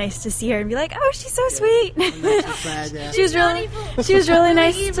kind of nice to see her and be like, oh, she's so sweet. She was really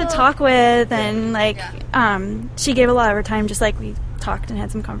nice to talk with, and she gave a lot of her time, just like we talked and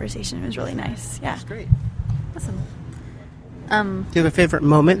had some conversation. It was really nice. Yeah. That's great. Awesome. Do you have a favorite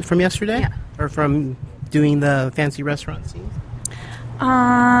moment from yesterday? Yeah. Or from doing the fancy restaurant scene?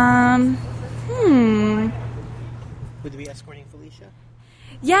 Would it be escorting Felicia?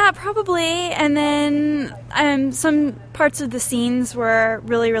 Yeah, probably. And then some parts of the scenes were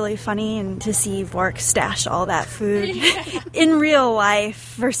really, really funny, and to see Vork stash all that food in real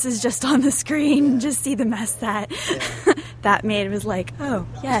life versus just on the screen, just see the mess that that made. It was like, oh,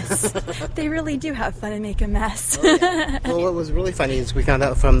 yes, they really do have fun and make a mess. Well, what was really funny is we found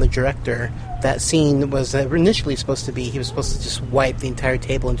out from the director that scene was initially supposed to be, he was supposed to just wipe the entire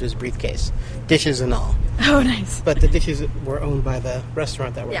table into his briefcase, dishes and all. Oh, nice. But the dishes were owned by the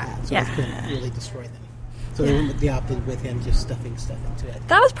restaurant that we're at, so we couldn't really destroy them. So they opted with him just stuffing stuff into it.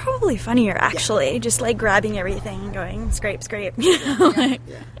 That was probably funnier, actually, just like grabbing everything and going, scrape, scrape.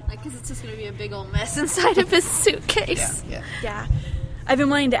 Because it's just going to be a big old mess inside of his suitcase. Yeah. I've been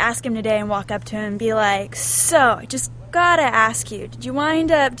wanting to ask him today and walk up to him and be like, so, I just gotta ask you, did you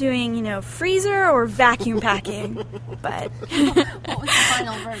wind up doing, freezer or vacuum packing? But what was the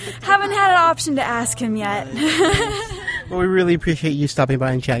final verdict? Haven't had an option to ask him yet. Well, we really appreciate you stopping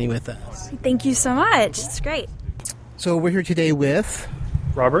by and chatting with us. Thank you so much. It's great. So we're here today with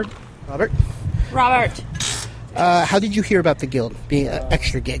Robert. How did you hear about the Guild being an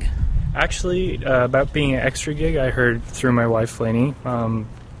extra gig? Actually, about being an extra gig, I heard through my wife, Lainey.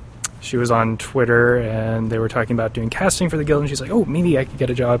 She was on Twitter, and they were talking about doing casting for the Guild, and she's like, oh, maybe I could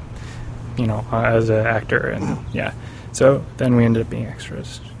get a job, as an actor. And, so then we ended up being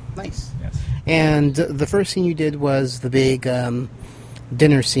extras. Nice. Yes. And the first scene you did was the big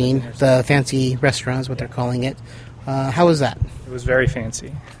dinner scene, the fancy restaurant is what they're calling it. How was that? It was very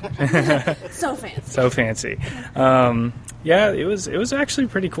fancy. So fancy. So fancy. It was actually a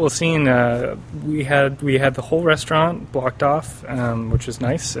pretty cool scene. We had the whole restaurant blocked off, which was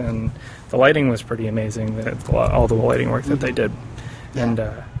nice, and the lighting was pretty amazing. All the lighting work that they did.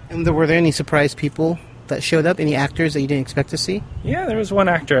 Yeah. And were there any surprise people that showed up? Any actors that you didn't expect to see? Yeah, there was one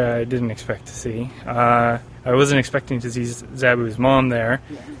actor I didn't expect to see. I wasn't expecting to see Zabu's mom there,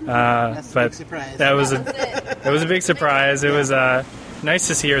 but that was a big surprise. It was nice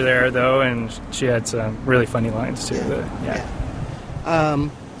to see her there, though, and she had some really funny lines too.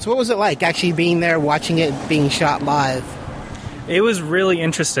 So what was it like actually being there, watching it being shot live? It was really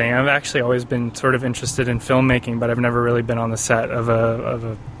interesting. I've actually always been sort of interested in filmmaking, but I've never really been on the set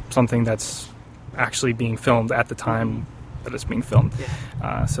of something that's actually being filmed at the time that it's being filmed.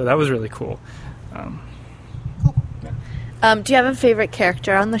 So that was really cool. Do you have a favorite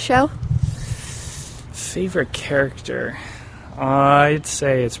character on the show? Favorite character? I'd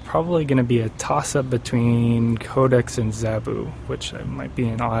say it's probably going to be a toss-up between Codex and Zabu, which might be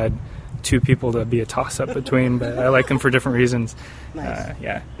an odd two people to be a toss-up between, but I like them for different reasons. Nice.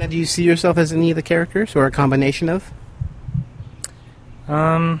 Now, do you see yourself as any of the characters, or a combination of?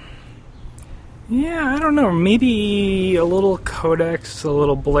 I don't know. Maybe a little Codex, a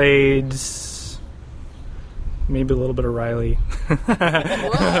little Blades, maybe a little bit of Riley.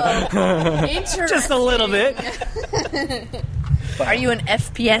 Whoa. Interesting. Just a little bit. Are you an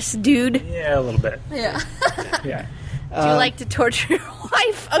FPS dude? Yeah, a little bit. Yeah. Yeah. Do you like to torture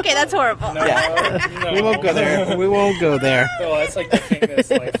wife. Okay, that's horrible. We won't go there. We won't go there. Oh, that's like the famous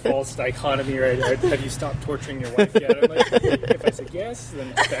false dichotomy, right? Have you stopped torturing your wife yet? I'm like, if I say yes,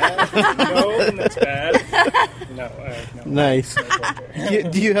 then it's bad. No, then that's bad. No. Nice.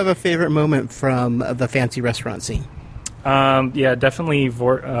 Do you have a favorite moment from the fancy restaurant scene? Yeah, definitely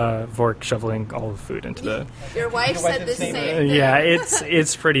Vork shoveling all the food into the... Your wife said the same thing. Yeah,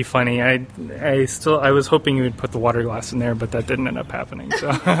 it's pretty funny. I was hoping you would put the water glass in there, but that didn't end up happening.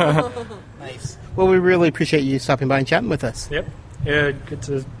 So Nice. Well, we really appreciate you stopping by and chatting with us. Yep. Yeah, good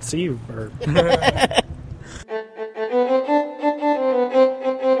to see you.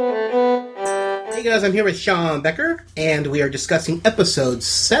 Hey guys, I'm here with Sean Becker, and we are discussing episode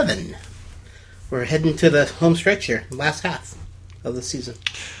 7. We're heading to the home stretch here, last half of the season.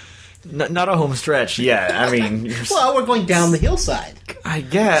 Not a home stretch yet. I mean... Well, we're going down the hillside. I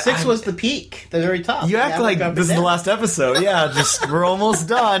guess. 6 was the peak, the very top. You act like this is the last episode. Yeah, we're almost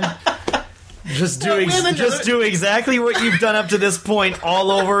done. Just do exactly what you've done up to this point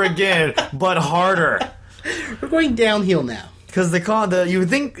all over again, but harder. We're going downhill now. Because you would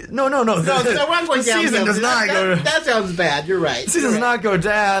think... No, we're not going downhill. The season does not go... That sounds bad. You're right. The season does not go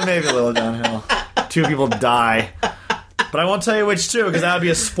down. Maybe a little downhill. 2 people die. But I won't tell you which 2, because that would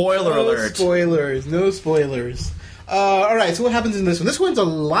be a spoiler alert. No spoilers. All right, so what happens in this one? This one's a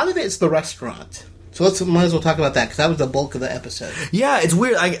lot of it's the restaurant. So might as well talk about that, because that was the bulk of the episode. Yeah, it's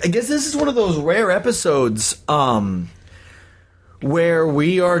weird. I guess this is one of those rare episodes where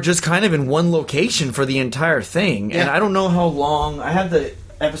we are just kind of in one location for the entire thing. Yeah. And I don't know how long... I have the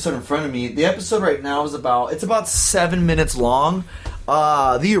episode in front of me. The episode right now is about 7 minutes long.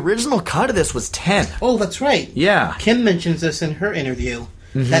 The original cut of this was 10. Oh, that's right. Yeah. Kim mentions this in her interview,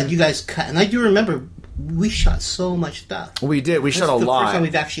 that you guys cut. And I do remember... We shot so much stuff. We did. We shot a lot. This is the first time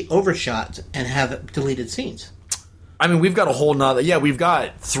we've actually overshot and have deleted scenes. I mean, we've got a whole nother... Yeah, we've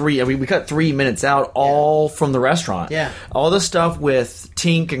got 3... I mean, we cut 3 minutes out, all from the restaurant. Yeah. All the stuff with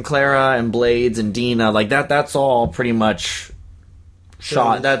Tink and Clara and Blades and Dina, like, that's all pretty much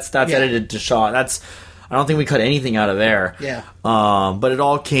shot. That's edited to shot. I don't think we cut anything out of there. Yeah. But it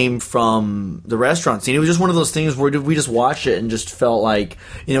all came from the restaurant scene. It was just one of those things where we just watched it and just felt like...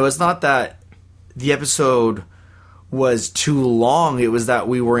 it's not that... the episode was too long. It was that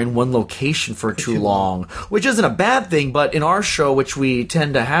we were in one location for too long, which isn't a bad thing, but in our show, which we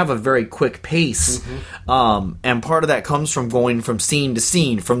tend to have a very quick pace, and part of that comes from going from scene to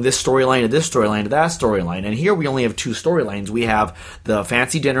scene, from this storyline to this storyline to that storyline. And here we only have 2 storylines. We have the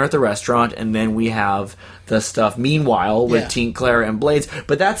fancy dinner at the restaurant, and then we have the stuff meanwhile with Tink, Clara, and Blades.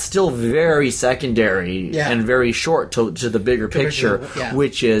 But that's still very secondary and very short to the bigger picture,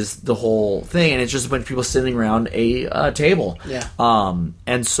 which is the whole thing. And it's just a bunch of people sitting around a table. Yeah.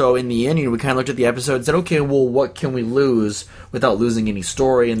 And so in the end, we kind of looked at the episode and said, okay, well, what can we lose without losing any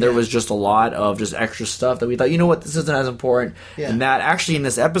story? And there was just a lot of just extra stuff that we thought, this isn't as important. Yeah. And that actually in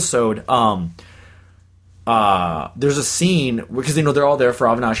this episode... there's a scene because they're all there for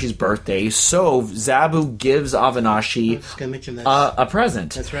Avanashi's birthday. So Zabu gives Avanashi a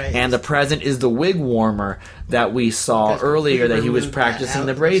present. That's right. And the present is the wig warmer that we saw earlier that he was practicing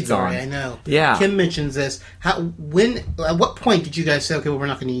the braids on. I know. Yeah. Kim mentions this. At what point did you guys say, okay, well, we're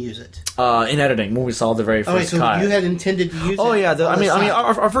not going to use it? In editing, when we saw the very first cut. You had intended to use it? Oh yeah.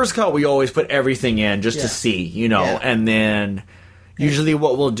 Our first cut, we always put everything in just to see, and then. Usually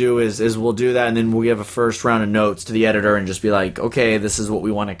what we'll do is we'll do that, and then we'll give a first round of notes to the editor and just be like, okay, this is what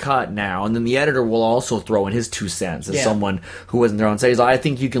we want to cut now. And then the editor will also throw in his 2 cents as someone who wasn't there on stage. I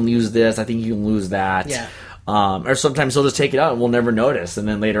think you can lose this. I think you can lose that. Yeah. Or sometimes he'll just take it out and we'll never notice. And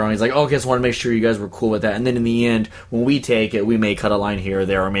then later on he's like, okay, just want to make sure you guys were cool with that. And then in the end, when we take it, we may cut a line here or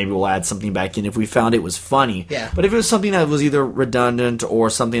there, or maybe we'll add something back in if we found it was funny. Yeah. But if it was something that was either redundant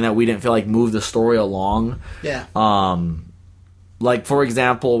or something that we didn't feel like moved the story along, like, for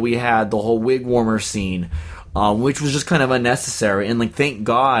example, we had the whole wig warmer scene, which was just kind of unnecessary. And, thank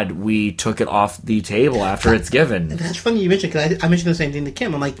God we took it off the table after it's given. That's funny you mentioned, because I mentioned the same thing to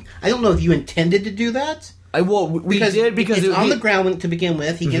Kim. I'm like, I don't know if you intended to do that. We did because it's on the ground to begin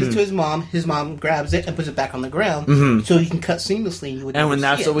with. He gives it to his mom. His mom grabs it and puts it back on the ground, so you can cut seamlessly. And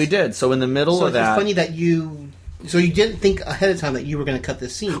that's what we did. So in the middle of that, it's funny that you. So you didn't think ahead of time that you were going to cut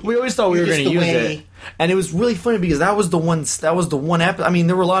this scene. We always thought we were going to use it, and it was really funny because that was the one. I mean,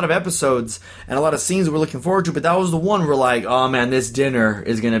 there were a lot of episodes and a lot of scenes that we're looking forward to, but that was the one we're like, oh man, this dinner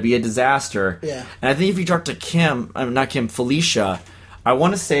is going to be a disaster. Yeah. And I think if you talk to Felicia, I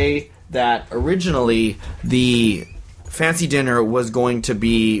want to say that originally the Fancy Dinner was going to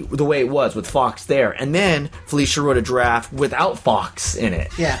be the way it was with Fox there, and then Felicia wrote a draft without Fox in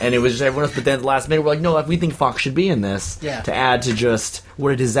it. Yeah. And it was just everyone else. But then at the last minute, we're like, no, we think Fox should be in this. Yeah. To add to just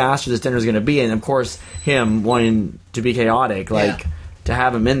what a disaster this dinner is going to be, and of course him wanting to be chaotic, like to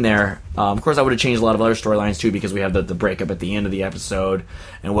have him in there. Of course, I would have changed a lot of other storylines too because we have the breakup at the end of the episode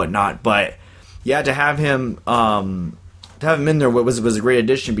and whatnot. But yeah, to have him. To have him in there was a great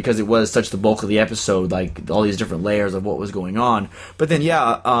addition because it was such the bulk of the episode, like all these different layers of what was going on. But then,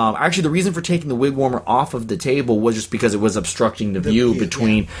 actually, the reason for taking the wig warmer off of the table was just because it was obstructing the view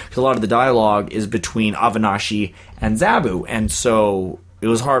between. Because a lot of the dialogue is between Avinashi and Zabu, and so it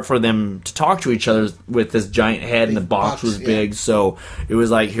was hard for them to talk to each other with this giant head, and the box was big. So it was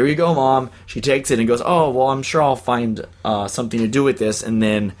like, "Here you go, Mom." She takes it and goes, "Oh, well, I'm sure I'll find something to do with this." And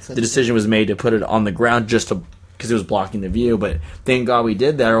then the decision was made to put it on the ground just to. Because it was blocking the view, but thank God we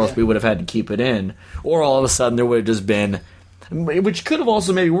did that, or else we would have had to keep it in. Or all of a sudden there would have just been, which could have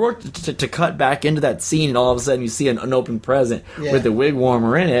also maybe worked to cut back into that scene, and all of a sudden you see an open present with the wig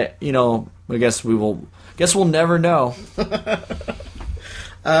warmer in it. You know, I guess we'll never know.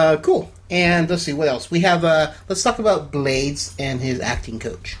 Cool. And let's see what else we have. Let's talk about Blades and his acting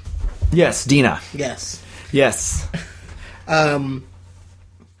coach. Yes, Dina. Yes.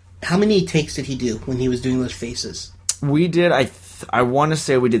 How many takes did he do when he was doing those faces? We did, I want to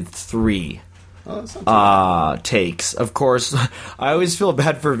say we did 3 takes. Of course, I always feel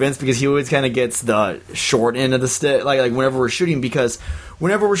bad for Vince because he always kind of gets the short end of the stick, like whenever we're shooting, because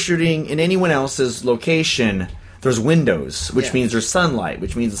whenever we're shooting in anyone else's location, there's windows, which means there's sunlight,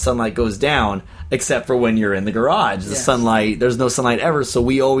 which means the sunlight goes down, except for when you're in the garage. The sunlight, there's no sunlight ever, so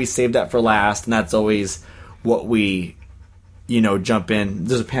we always save that for last, and that's always what we... jump in.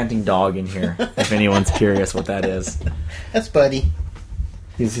 There's a panting dog in here, if anyone's curious what that is. That's Buddy.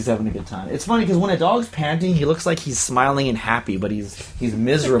 He's having a good time. It's funny because when a dog's panting, he looks like he's smiling and happy, but he's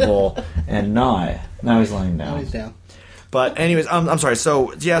miserable and not. Now he's lying down. Now he's down. But anyways, I'm sorry.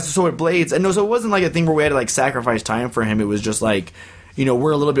 So at Blades, and no, so it wasn't like a thing where we had to sacrifice time for him. It was just like,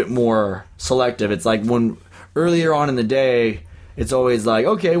 we're a little bit more selective. It's like when earlier on in the day. It's always like,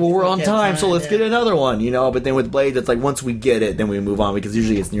 okay, well, we're on time, so let's get another one, But then with Blades, it's like once we get it, then we move on because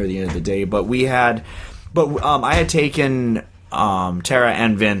usually it's near the end of the day. But I had taken Tara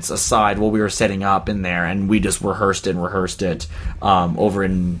and Vince aside while we were setting up in there, and we just rehearsed it over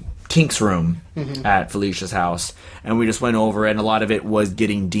in Kink's room at Felicia's house, and we just went over it, and a lot of it was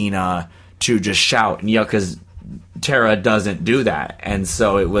getting Dina to just shout and yell because Tara doesn't do that, and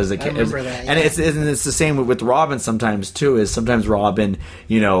so it was and it's the same with Robin sometimes too. Is sometimes Robin,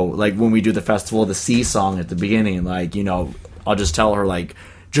 like when we do the Festival of the Sea song at the beginning, I'll just tell her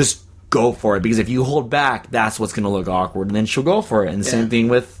just go for it, because if you hold back, that's what's going to look awkward, and then she'll go for it. And the same thing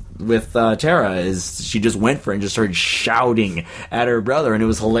with Tara is she just went for it and just started shouting at her brother, and it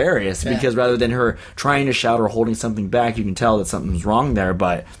was hilarious because rather than her trying to shout or holding something back, you can tell that something's wrong there,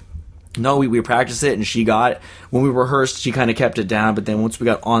 but. No, we practiced it, and she got it. When we rehearsed, she kind of kept it down, but then once we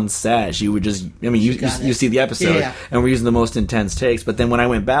got on set, she would just... you see the episode, and we're using the most intense takes, but then when I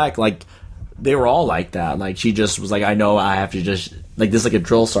went back, they were all like that. She just was like, I know I have to just... this is like a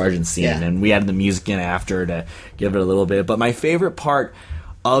drill sergeant scene, and we added the music in after to give it a little bit. But my favorite part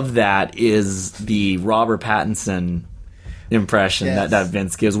of that is the Robert Pattinson impression that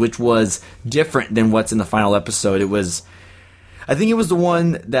Vince gives, which was different than what's in the final episode. It was... I think it was the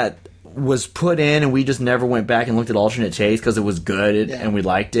one that... was put in, and we just never went back and looked at alternate takes because it was good and we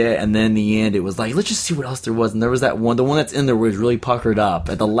liked it. And then in the end, it was like, let's just see what else there was. And there was that one, the one that's in there was really puckered up.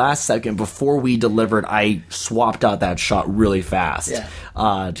 At the last second before we delivered, I swapped out that shot really fast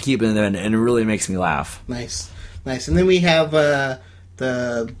to keep it in there, and it really makes me laugh. Nice. And then we have the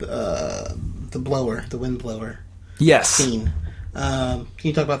blower, the wind blower. Yes. Scene. Can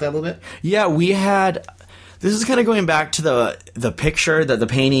you talk about that a little bit? Yeah, we had. This is kind of going back to the picture, the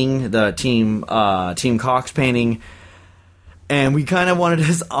painting, the Team Cox painting, and we kind of wanted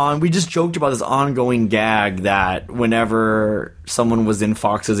this on. We just joked about this ongoing gag that whenever someone was in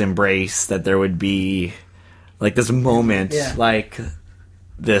Fox's embrace, that there would be this moment,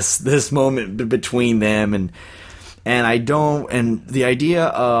 this moment between them, and the idea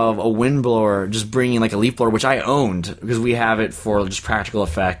of a windblower just bringing a leaf blower, which I owned because we have it for just practical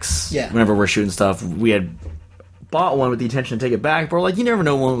effects. Yeah. Whenever we're shooting stuff, we had bought one with the intention to take it back, but you never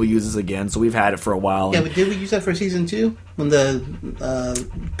know when we'll use this again, so we've had it for a while. Yeah, but did we use that for season 2 when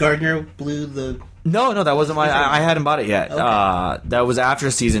the gardener blew the? No, that wasn't I hadn't bought it yet. Okay. That was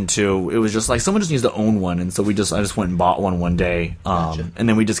after season 2. It was just someone just needs to own one, and so I just went and bought one day, gotcha. And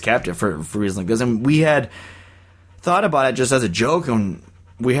then we just kept it for reasons like this, and we had thought about it just as a joke, and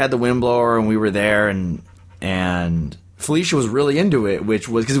we had the windblower, and we were there, and and Felicia was really into it, which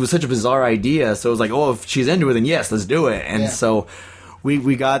was because it was such a bizarre idea. So it was like, oh, if she's into it, then yes, let's do it. And so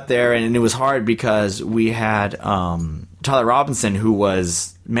we got there, and it was hard because we had Tyler Robinson, who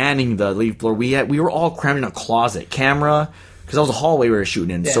was manning the leaf blower. We were all crammed in a closet. Camera, because that was a hallway we were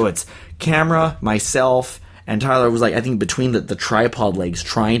shooting in. So it's camera, myself, and Tyler was like, I think between the tripod legs,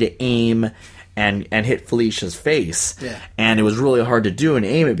 trying to aim and hit Felicia's face. Yeah. And it was really hard to do and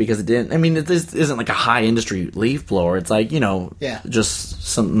aim it because it didn't. I mean, this isn't like a high industry leaf blower. It's like, just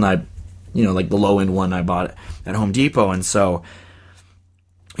something like the low end one I bought at Home Depot. And so,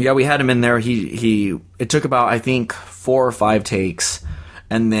 yeah, we had him in there. It took about, I think, 4 or 5 takes.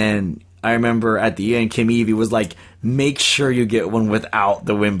 And then I remember at the end, Kim Evie was like, make sure you get one without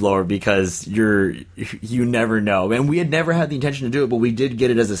the windblower because you never know. And we had never had the intention to do it, but we did get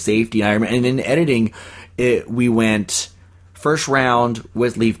it as a safety. And in editing, we went first round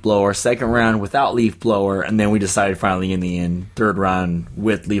with leaf blower, second round without leaf blower, and then we decided finally in the end, third round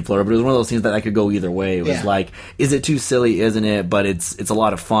with leaf blower. But it was one of those things that I could go either way. It was like, is it too silly? Isn't it? But it's a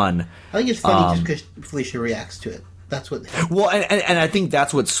lot of fun. I think it's funny just because Felicia reacts to it. That's what. Well, and I think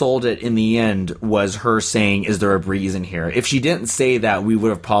that's what sold it in the end was her saying, "Is there a breeze in here?" If she didn't say that, we would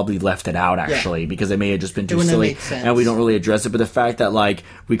have probably left it out actually because it may have just been too silly, and we don't really address it. But the fact that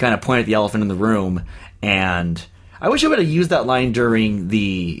we kind of pointed at the elephant in the room, and I wish I would have used that line during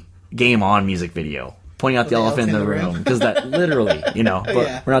the Game On music video, pointing out the elephant in the room because that literally,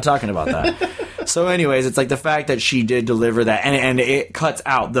 but we're not talking about that. So, anyways, it's like the fact that she did deliver that, and it cuts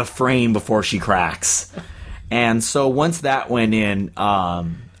out the frame before she cracks. And so once that went in, I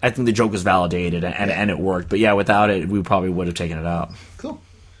think the joke was validated and it worked. But yeah, without it, we probably would have taken it out. Cool.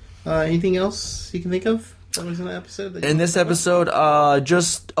 Anything else you can think of that was in the episode? In this episode,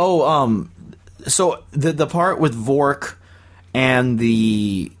 so the part with Vork and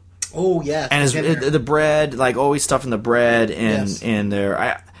the and the bread, like always stuffing the bread in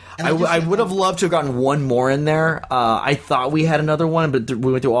there. I would have loved to have gotten one more in there. I thought we had another one, but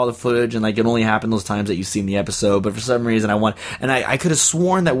we went through all the footage, and it only happened those times that you see in the episode. But for some reason, I could have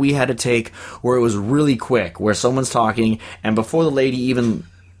sworn that we had a take where it was really quick, where someone's talking, and before the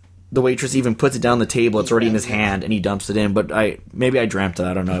waitress even puts it down the table, it's already in his hand, and he dumps it in. But maybe I dreamt it.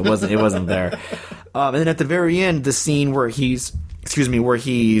 I don't know. It wasn't there. And then at the very end, the scene where he's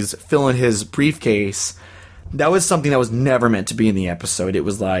filling his briefcase. That was something that was never meant to be in the episode. It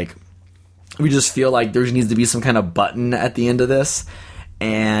was like, we just feel like there needs to be some kind of button at the end of this.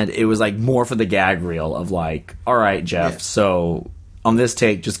 And it was like more for the gag reel of like, all right, Jeff, so on this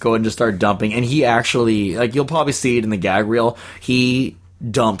take, just go ahead and just start dumping. And he actually, you'll probably see it in the gag reel, he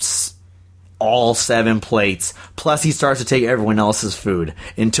dumps all 7 plates, plus he starts to take everyone else's food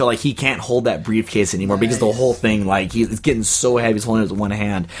until he can't hold that briefcase anymore because the whole thing it's getting so heavy he's holding it with one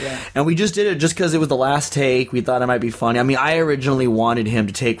hand. And we just did it just because it was the last take. We thought it might be funny. I mean, I originally wanted him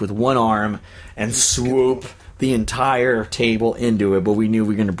to take with one arm and swoop the entire table into it, but we knew we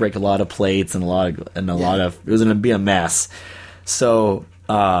were going to break a lot of plates and a lot of it was going to be a mess. So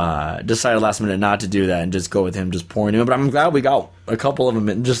decided last minute not to do that and just go with him just pouring him. But I'm glad we got a couple of them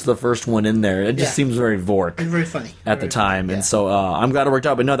and just the first one in there. It just seems very Vork. It's very funny at the time. And so I'm glad it worked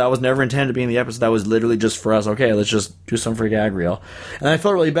out. But no, that was never intended to be in the episode. That was literally just for us. Okay, let's just do something for a gag reel. And I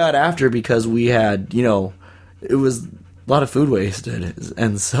felt really bad after because we had, it was a lot of food wasted.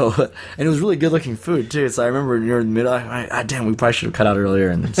 And so, and it was really good looking food too. So I remember near the middle, damn, we probably should have cut out earlier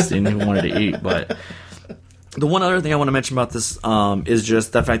and just didn't even wanted to eat. But the one other thing I want to mention about this is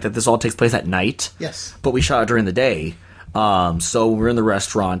just the fact that this all takes place at night. Yes. But we shot it during the day. So we're in the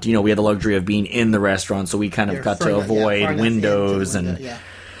restaurant. We had the luxury of being in the restaurant, so we kind of got to avoid windows and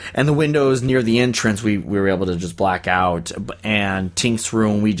the windows near the entrance we were able to just black out. And Tink's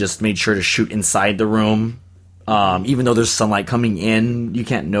room, we just made sure to shoot inside the room. Even though there's sunlight coming in, you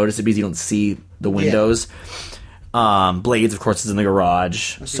can't notice it because you don't see the windows. Blades, of course, is in the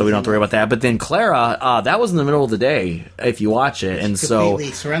garage, so we don't have to worry about that. But then Clara, that was in the middle of the day, if you watch it, and she's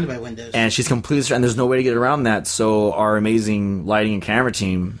completely surrounded by windows. And she's completely surrounded. There's no way to get around that. So our amazing lighting and camera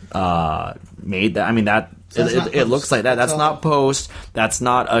team made that. I mean, it looks like that. That's not post. That's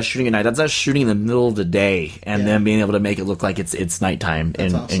not us shooting at night. That's us shooting in the middle of the day, and then being able to make it look like it's nighttime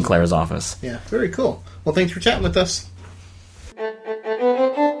in Clara's office. Yeah, very cool. Well, thanks for chatting with us.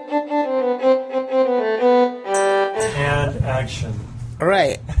 Action. All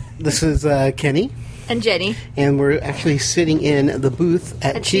right, this is Kenny and Jenny, and we're actually sitting in the booth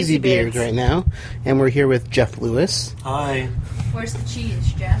at Cheesy Beards right now, and we're here with Jeff Lewis. Hi. Where's the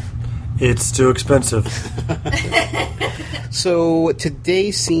cheese, Jeff? It's too expensive. So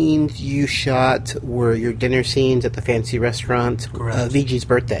today's scenes you shot were your dinner scenes at the fancy restaurant. Vigi's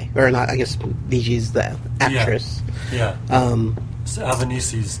birthday, or not? I guess Vigi's the actress. Yeah. It's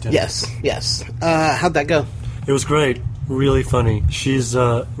Avanisi's dinner. Yes. How'd that go? It was great. Really funny. She has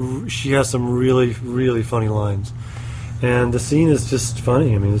some really, really funny lines, and the scene is just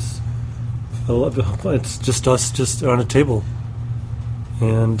funny. I mean, it's just us just on a table,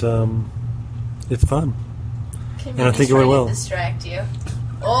 and it's fun. And I think it went well. Distract you.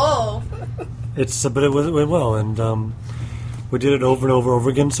 Oh. But it went well, and we did it over and over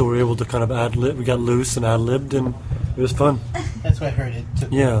again. So we were able to kind of ad-lib. We got loose and ad-libbed, and it was fun. That's what I heard. It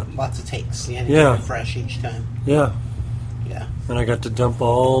took lots of takes. You had to keep it fresh each time. Yeah. Yeah. And I got to dump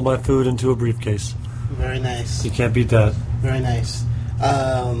all my food into a briefcase. Very nice. You can't beat that. Very nice. You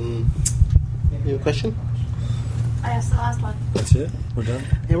have a question? I asked the last one. That's it? We're done?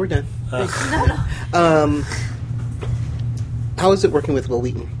 Yeah, we're done. No. How is it working with Will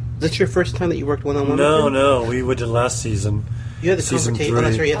Wheaton? Is this your first time that you worked one-on-one with him? No. We did last season. You had the season confrontation. 3. Oh,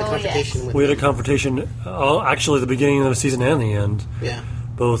 that's right. You had the confrontation with We had a him. confrontation, actually, at the beginning of the season and the end. Yeah.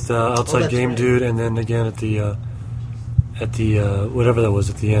 Both outside that's Game right. Dude, and then again at the whatever that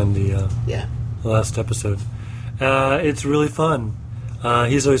was at the end, the last episode. It's really fun.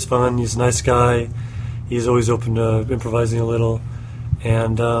 He's always fun. He's a nice guy. He's always open to improvising a little,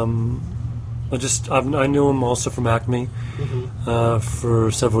 and I knew him also from Acme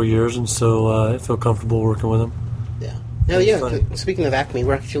for several years, and so I feel comfortable working with him. Yeah. Speaking of Acme,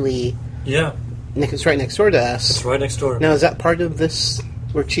 we're actually it's right next door to us. It's right next door. Now, is that part of this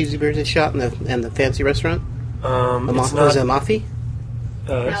where Cheesy Bears is shot and the fancy restaurant? It's not is it Amalfi?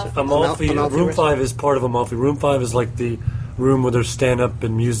 Amalfi. Amalfi Room restaurant? 5 is part of Amalfi. Room 5 is like the room where there's stand-up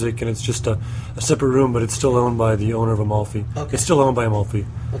and music, and it's just a separate room, but it's still owned by the owner of Amalfi. Okay. It's still owned by Amalfi.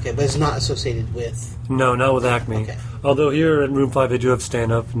 Okay, but it's not associated with... No, not with Acme. Okay. Although here in Room 5 they do have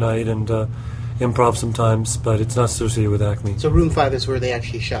stand-up night and improv sometimes, but it's not associated with Acme. So Room 5 is where they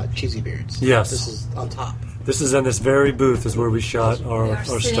actually shot Cheesy Beards. Yes. This is on top. This is in this very booth is where we shot our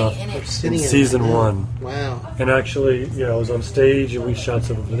stuff in season 1. Wow. And actually, I was on stage and we shot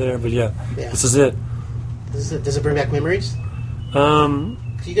stuff over there, but this is it. Does it bring back memories?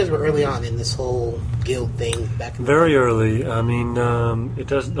 'Cause you guys were early on in this whole guild thing back in Very early. I mean, it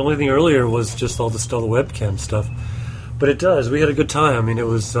does. The only thing earlier was just all the webcam stuff, but it does. We had a good time. I mean, it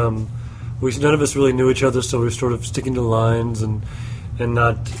was. None of us really knew each other, so we were sort of sticking to lines and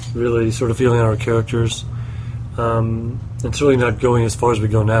not really sort of feeling our characters. It's really not going as far as we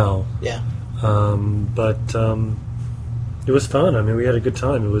go now. Yeah. But it was fun. I mean, we had a good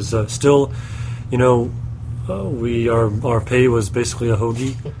time. It was still, our pay was basically a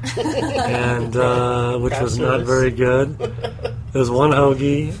hoagie, and which was not very good. It was one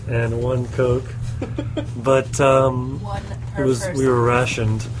hoagie and one Coke, but we were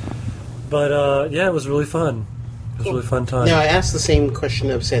rationed. But it was really fun. It was a really fun time. Now, I asked the same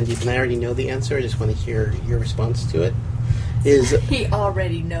question of Sandeep, and I already know the answer. I just want to hear your response to it. He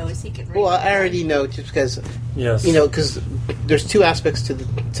already knows. He can read. Well, I already know just because, yes, because there's two aspects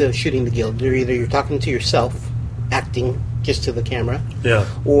to shooting the guild. Either you're talking to yourself, acting just to the camera,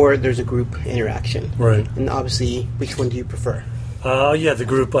 or there's a group interaction. Right. And obviously, which one do you prefer? The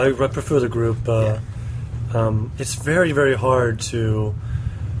group. I prefer the group. It's very, very hard to.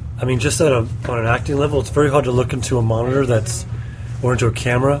 I mean, just on an acting level, it's very hard to look into a monitor or into a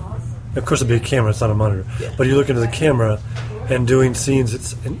camera. Of course, it'd be a camera; it's not a monitor. Yeah. But you look into the camera and doing scenes.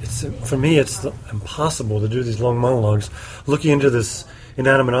 It's for me, it's impossible to do these long monologues looking into this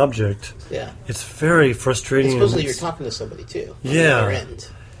inanimate object. Yeah, it's very frustrating. And supposedly, you're talking to somebody too. Yeah, on the other end.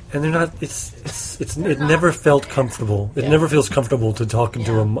 And they're not. It never felt comfortable. It never feels comfortable to talk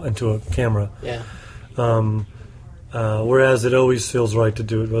into a camera. Yeah. Whereas it always feels right to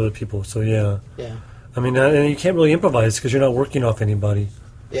do it with other people. So yeah. I mean, and you can't really improvise because you're not working off anybody.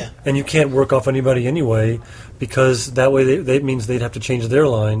 Yeah. And you can't work off anybody anyway because that way that means they'd have to change their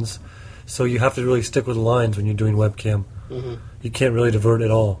lines. So you have to really stick with the lines when you're doing webcam. Mm-hmm. You can't really divert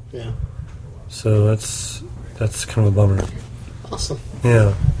at all. Yeah. So that's kind of a bummer. Awesome.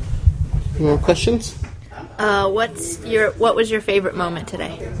 Yeah. Any more questions? What was your favorite moment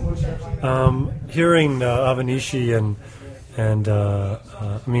today? Hearing Avanishi and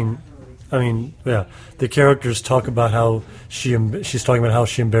the characters talk about how she's talking about how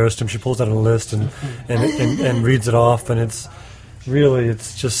she embarrassed him. She pulls out a list and reads it off, and it's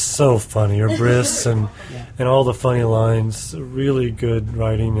just so funny. Her bris and all the funny lines, really good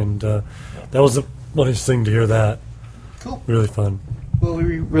writing, and that was a nice thing to hear that. Cool. Really fun. Well,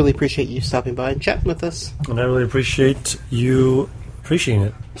 we really appreciate you stopping by and chatting with us. And I really appreciate you appreciating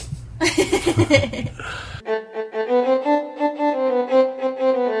it.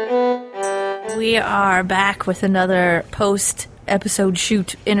 We are back with another post-episode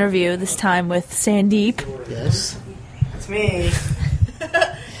shoot interview, this time with Sandeep. Yes. It's me.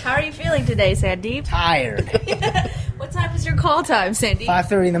 How are you feeling today, Sandeep? Tired. What time was your call time, Sandeep?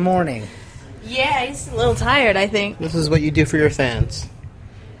 5:30 in the morning. Yeah, he's a little tired, I think. This is what you do for your fans.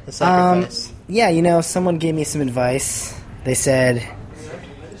 The sacrifice. Yeah, someone gave me some advice. They said,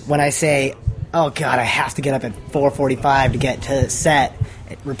 when I say, oh God, I have to get up at 4:45 to get to set,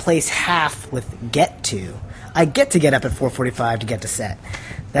 replace half with get to. I get to get up at 4:45 to get to set.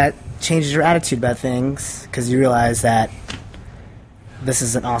 That changes your attitude about things because you realize that this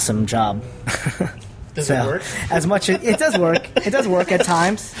is an awesome job. Does it work? As much as it does work. It does work at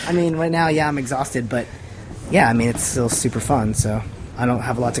times. I mean, right now, yeah, I'm exhausted, but yeah, I mean, it's still super fun, so I don't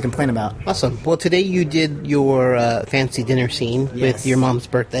have a lot to complain about. Awesome. Well, today you did your fancy dinner scene with your mom's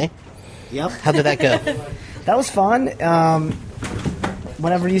birthday. Yep. How did that go? That was fun.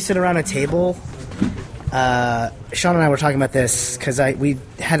 Whenever you sit around a table, Sean and I were talking about this because we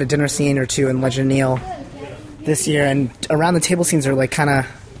had a dinner scene or two in Legend of Neil this year, and around the table scenes are like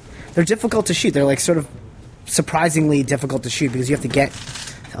they're difficult to shoot. They're like sort of surprisingly difficult to shoot because you have to get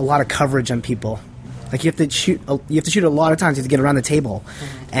a lot of coverage on people. Like you have to shoot a lot of times. You have to get around the table,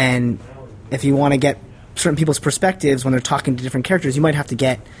 and if you want to get certain people's perspectives when they're talking to different characters, you might have to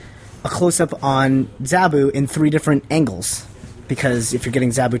get a close-up on Zabu in 3 different angles. Because if you're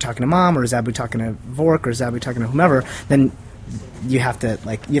getting Zabu talking to Mom, or Zabu talking to Vork, or Zabu talking to whomever, then you have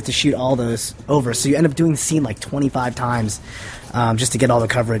to shoot all those over. So you end up doing the scene like 25 times just to get all the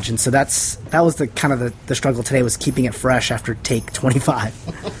coverage. And so that was the kind of the struggle today, was keeping it fresh after take 25.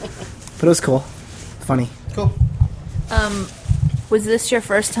 But it was cool, funny. Cool. Was this your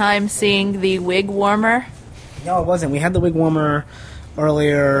first time seeing the wig warmer? No, it wasn't. We had the wig warmer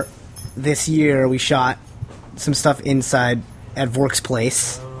earlier this year. We shot some stuff inside at Vork's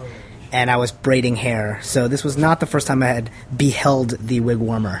place, and I was braiding hair. So this was not the first time I had beheld the wig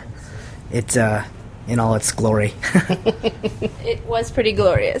warmer. It's in all its glory. It was pretty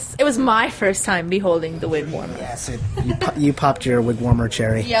glorious. It was my first time beholding the wig warmer. Yes, you popped your wig warmer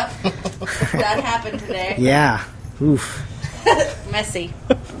cherry. Yep. That happened today. Yeah. Oof. Messy.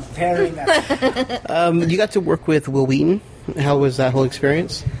 Very messy. You got to work with Will Wheaton. How was that whole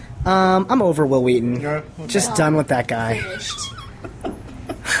experience? I'm over Will Wheaton. Just done with that guy.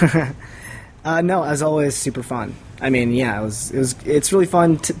 No, as always, super fun. I mean, yeah, it's really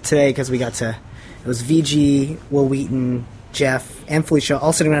fun today because we got to. It was VG, Will Wheaton, Jeff, and Felicia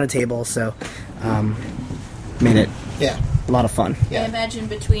all sitting around a table, so made it a lot of fun. I imagine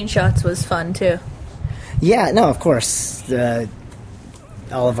between shots was fun too. Yeah, no, of course.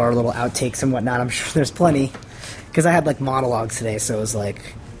 All of our little outtakes and whatnot, I'm sure there's plenty. Because I had like monologues today, so it was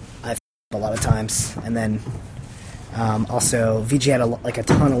like I a lot of times, and then also VG had a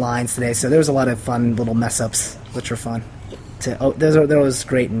ton of lines today, so there was a lot of fun little mess ups, which were fun. There was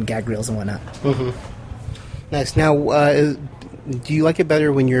great in gag reels and whatnot. Mm-hmm. Nice. Now, do you like it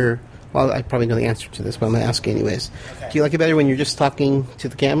better when you're? Well, I probably know the answer to this, but I'm going to ask you anyways. Okay. Do you like it better when you're just talking to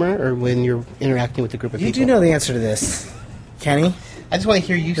the camera, or when you're interacting with a group of people? You do know the answer to this, Kenny. I just want to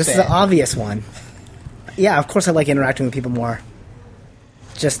hear you say it. This is the obvious one. Yeah, of course I like interacting with people more.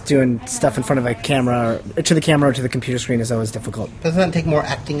 Just doing stuff in front of a camera, or to the camera or to the computer screen is always difficult. Doesn't that take more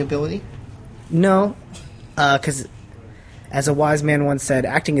acting ability? No, because as a wise man once said,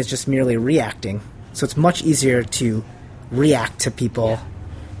 acting is just merely reacting. So it's much easier to react to people,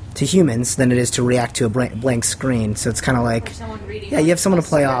 to humans, than it is to react to a blank screen. So it's kind of like, you have someone to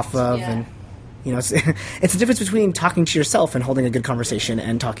play off of, and it's the difference between talking to yourself and holding a good conversation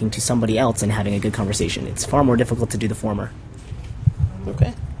and talking to somebody else and having a good conversation. It's far more difficult to do the former.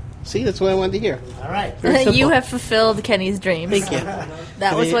 Okay. See, that's what I wanted to hear. All right. You have fulfilled Kenny's dreams. Thank you.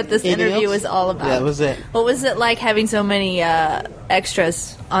 That was what this interview was all about. Yeah, that was it. What was it like having so many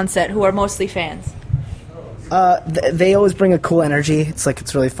extras on set who are mostly fans? They always bring a cool energy.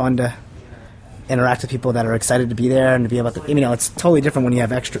 It's really fun to interact with people that are excited to be there and to be able to. It's totally different when you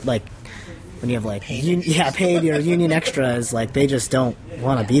have extra, when you have paid or union extras. They just don't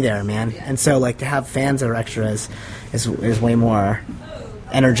want to be there, man. And so to have fans that are extras is way more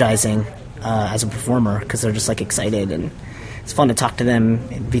energizing as a performer, because they're just excited, and it's fun to talk to them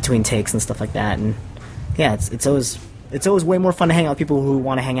between takes and stuff like that. And yeah, it's always way more fun to hang out with people who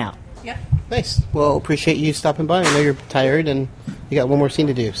want to hang out. Yeah. Nice. Well, appreciate you stopping by. I know you're tired and you got one more scene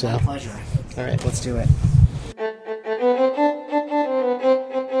to do. So. My pleasure. All right, let's do it.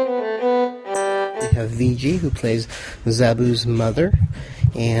 We have VG, who plays Zabu's mother,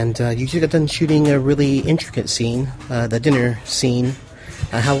 and you just got done shooting a really intricate scene, the dinner scene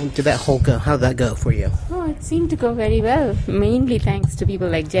How did that whole go? How did that go for you? Oh, it seemed to go very well. Mainly thanks to people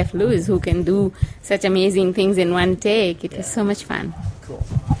like Jeff Lewis, who can do such amazing things in one take. It was so much fun. Cool.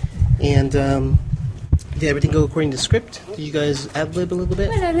 And did everything go according to script? Did you guys ad-lib a little bit?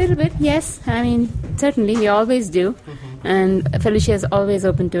 Well, a little bit, yes. I mean, certainly, we always do. And Felicia is always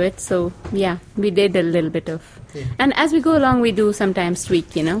open to it. So, yeah, we did a little bit of... Yeah. And as we go along, we do sometimes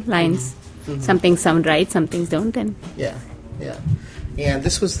tweak, lines. Some things sound right, some things don't. And Yeah. And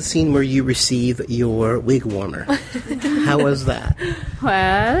this was the scene where you receive your wig warmer. How was that?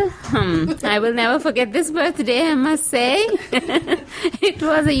 Well, I will never forget this birthday, I must say. It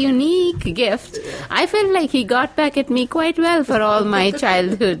was a unique gift. I felt like he got back at me quite well for all my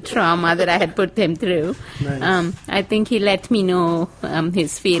childhood trauma that I had put him through. Nice. I think he let me know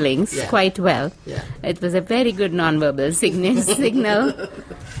his feelings quite well. Yeah. It was a very good nonverbal signal.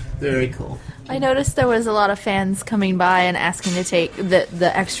 Very cool. I noticed there was a lot of fans coming by and asking to take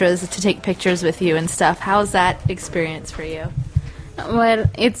the extras to take pictures with you and stuff. How's that experience for you? Well,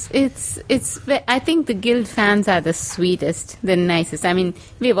 it's. I think the Guild fans are the sweetest, the nicest. I mean,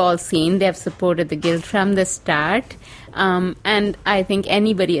 we've all seen they have supported the Guild from the start, and I think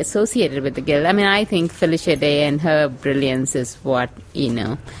anybody associated with the Guild. I mean, I think Felicia Day and her brilliance is what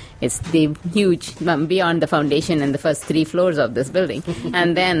It's the huge beyond the foundation and the first 3 floors of this building,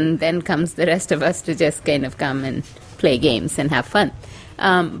 and then comes the rest of us to just kind of come and play games and have fun.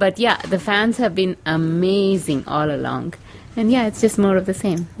 But yeah, the fans have been amazing all along. And yeah, it's just more of the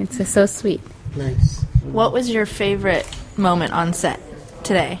same. It's just so sweet. Nice. What was your favorite moment on set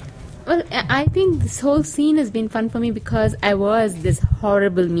today? Well, I think this whole scene has been fun for me because I was this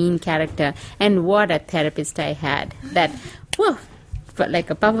horrible, mean character. And what a therapist I had. That, whew, but like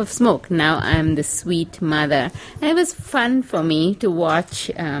a puff of smoke. Now I'm the sweet mother. And it was fun for me to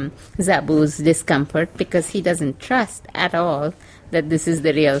watch Zabu's discomfort because he doesn't trust at all that this is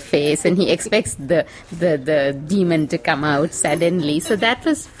the real face, and he expects the demon to come out suddenly. So that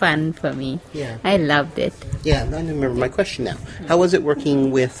was fun for me. Yeah. I loved it. Yeah, I remember my question now. How was it working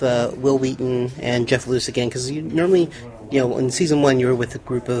with Will Wheaton and Jeff Lewis again? Because you normally, in season 1 you were with a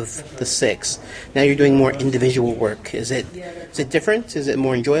group of the 6. Now you're doing more individual work. Is it different? Is it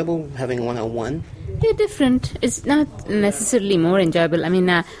more enjoyable having one-on-one? They're different. It's not necessarily more enjoyable. I mean,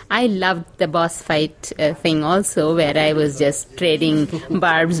 I loved the boss fight thing also, where I was just trading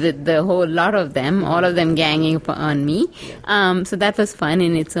barbs with the whole lot of them, all of them ganging up on me. So that was fun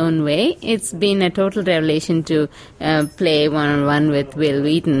in its own way. It's been a total revelation to play one-on-one with Will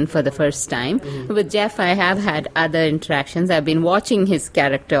Wheaton for the first time. With Jeff, I have had other interactions. I've been watching his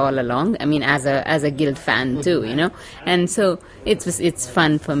character all along. I mean, as a Guild fan too, and so it's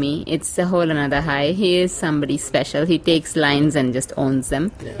fun for me. It's a whole another high. He is somebody special. He takes lines and just owns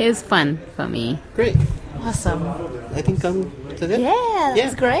them. It's fun for me. Great. Awesome. I think that's it. Yeah,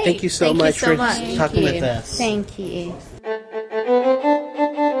 that's great. Thank you so much for talking with us. Thank you.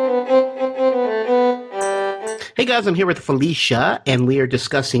 Hey guys, I'm here with Felicia, and we are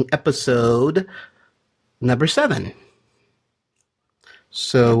discussing episode number 7.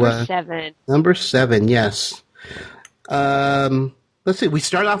 So number 7. Number 7, yes. Let's see. We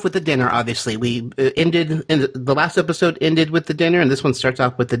start off with the dinner. Obviously, we ended. The last episode ended with the dinner, and this one starts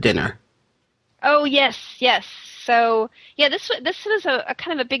off with the dinner. Oh yes. So yeah, this was a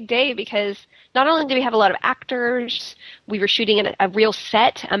kind of a big day because not only did we have a lot of actors, we were shooting in a real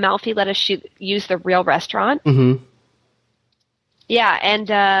set. Amalfi let us use the real restaurant. Mm-hmm. Yeah,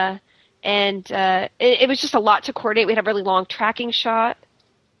 and it was just a lot to coordinate. We had a really long tracking shot.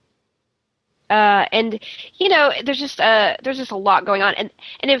 And there's just a lot going on, and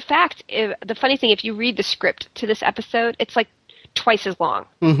in fact, the funny thing, if you read the script to this episode, it's like twice as long.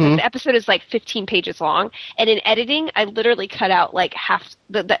 Mm-hmm. The episode is like 15 pages long, and in editing, I literally cut out like half.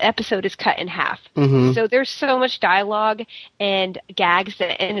 The episode is cut in half. Mm-hmm. So there's so much dialogue and gags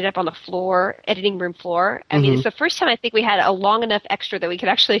that ended up on the editing room floor. I mean, it's the first time I think we had a long enough extra that we could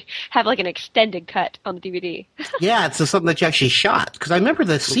actually have like an extended cut on the DVD. Yeah, it's something that you actually shot. Because I remember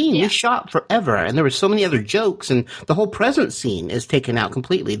the scene we shot forever, and there were so many other jokes, and the whole present scene is taken out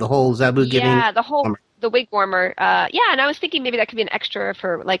completely. The whole Zabu giving... Yeah, the wig warmer. And I was thinking maybe that could be an extra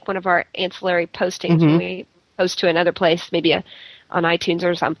for like one of our ancillary postings when we post to another place, maybe on iTunes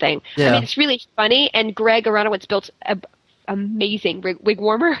or something. Yeah. I mean, it's really funny, and Greg Aronowitz built an amazing wig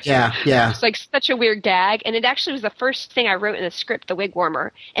warmer. Yeah. It's like such a weird gag, and it actually was the first thing I wrote in the script, the wig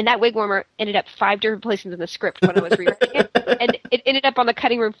warmer, and that wig warmer ended up 5 different places in the script when I was rewriting it, and it ended up on the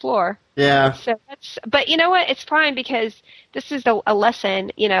cutting room floor. Yeah. So but you know what? It's fine because this is a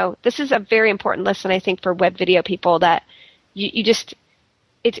lesson. This is a very important lesson, I think, for web video people, that you just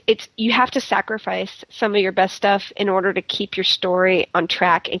it's you have to sacrifice some of your best stuff in order to keep your story on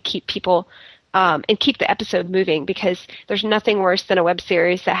track and keep people and keep the episode moving, because there's nothing worse than a web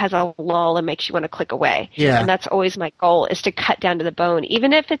series that has a lull and makes you want to click away. Yeah. And that's always my goal, is to cut down to the bone,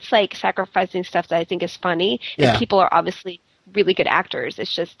 even if it's like sacrificing stuff that I think is funny. Yeah. And people are obviously really good actors.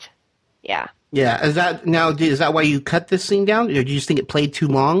 It's just, yeah. Yeah. Is that why you cut this scene down, or do you just think it played too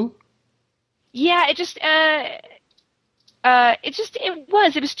long? Yeah, it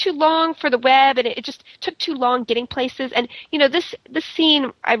was too long for the web, and it just took too long getting places. And this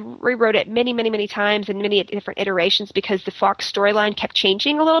scene, I rewrote it many times in many different iterations, because the Fox storyline kept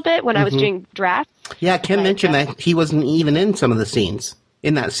changing a little bit when I was doing drafts. Yeah, Kim mentioned that he wasn't even in some of the scenes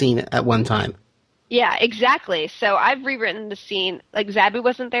in that scene at one time. Yeah, exactly. So I've rewritten the scene. Like, Zabu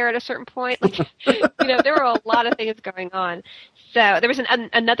wasn't there at a certain point. Like, there were a lot of things going on. So there was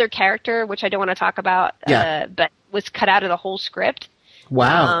another character, which I don't want to talk about, but was cut out of the whole script.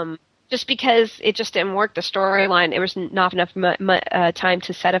 Wow. Just because it just didn't work, the storyline. There was not enough time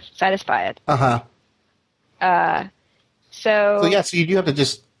to satisfy it. Uh-huh. So you do have to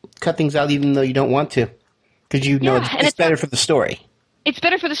just cut things out even though you don't want to, because it's better for the story. It's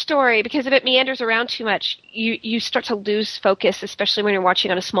better for the story, because if it meanders around too much, you start to lose focus, especially when you're watching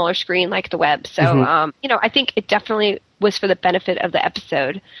on a smaller screen like the web. So, I think it definitely was for the benefit of the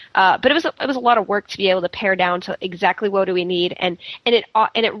episode. But it was a lot of work to be able to pare down to exactly what do we need, and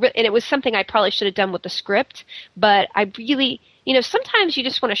it was something I probably should have done with the script. But I really, sometimes you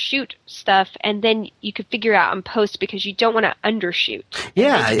just want to shoot stuff and then you can figure out in post, because you don't want to undershoot.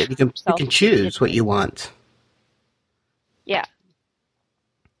 Yeah, you can choose what you want. Yeah.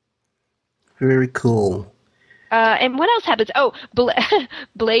 Very cool. And what else happens? Oh,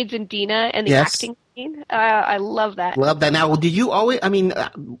 Blades and Dina and the acting scene. I love that. Love that. Now, did you always? I mean,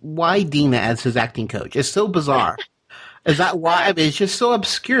 why Dina as his acting coach? It's so bizarre. Is that why? I mean, it's just so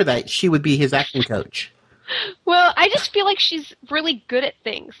obscure that she would be his acting coach. Well, I just feel like she's really good at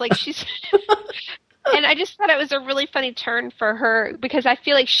things. Like, she's. And I just thought it was a really funny turn for her, because I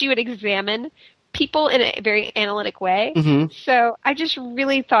feel like she would examine people in a very analytic way. Mm-hmm. So I just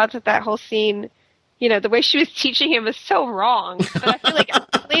really thought that whole scene, the way she was teaching him was so wrong. But I feel like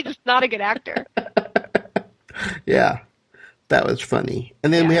Blades is not a good actor. Yeah, that was funny.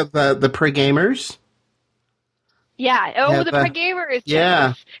 And then we have the pre-gamers. Yeah. Oh, the pre-gamers.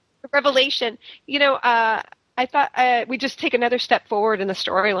 Yeah. The revelation. I thought we just take another step forward in the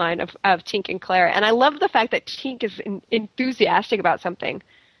storyline of Tink and Claire. And I love the fact that Tink is enthusiastic about something.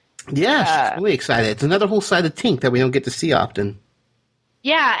 Yeah, she's really excited. It's another whole side of Tink that we don't get to see often.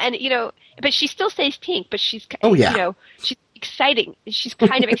 Yeah, and but she still says Tink, but she's she's exciting. She's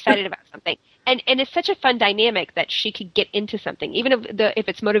kind of excited about something, and it's such a fun dynamic that she could get into something, even if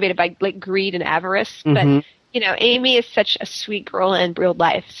it's motivated by like greed and avarice. Mm-hmm. But Amy is such a sweet girl in real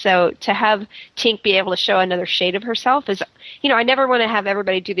life, so to have Tink be able to show another shade of herself is, I never want to have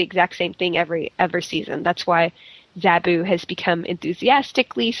everybody do the exact same thing every season. That's why Zabu has become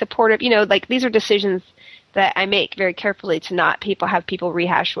enthusiastically supportive. Like, these are decisions that I make very carefully to not have people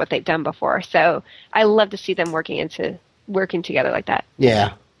rehash what they've done before. So I love to see them working together like that.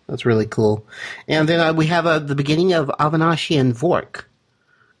 Yeah, that's really cool. And then we have the beginning of Avinashi and Vork.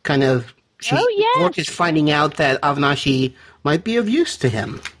 Kind of, Vork is finding out that Avinashi might be of use to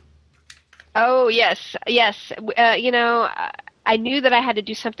him. Oh, yes. I knew that I had to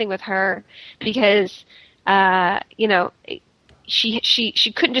do something with her, because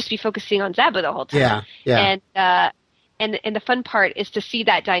she couldn't just be focusing on Zabu the whole time. Yeah. And the fun part is to see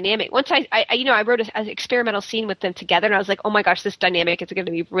that dynamic. Once I wrote an experimental scene with them together, and I was like, oh my gosh, this dynamic is going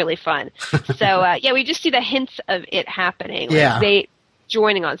to be really fun. So we just see the hints of it happening. Like they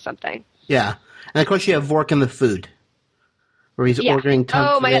joining on something. Yeah, and of course you have Vork and the food, where he's ordering tons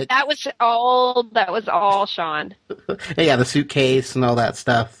Oh my of it. God, that was all Sean. Yeah, the suitcase and all that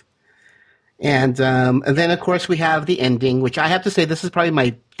stuff. And then, of course, we have the ending, which I have to say this is probably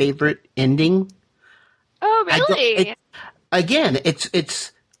my favorite ending. Oh, really?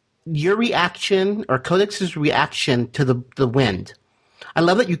 It's your reaction, or Codex's reaction to the wind. I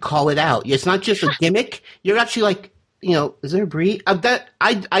love that you call it out. It's not just a gimmick. You're actually like, is there a breeze?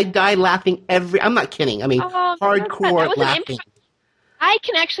 I die laughing I'm not kidding. I mean, hardcore laughing. I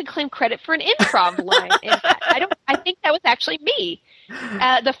can actually claim credit for an improv line. I think that was actually me.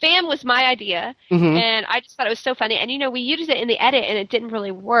 The fan was my idea, and I just thought it was so funny. And, we used it in the edit, and it didn't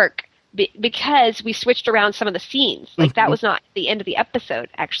really work because we switched around some of the scenes. Like, that was not the end of the episode,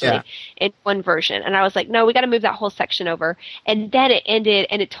 actually, in one version. And I was like, no, we got to move that whole section over. And then it ended,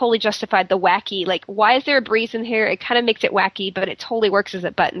 and it totally justified the wacky. Like, why is there a breeze in here? It kind of makes it wacky, but it totally works as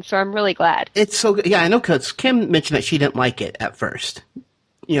a button. So I'm really glad. It's so good. Yeah, I know, because Kim mentioned that she didn't like it at first.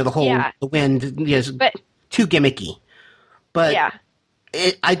 the whole the wind is too gimmicky. But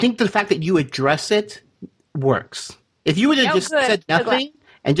I think the fact that you address it works. If you would have just said nothing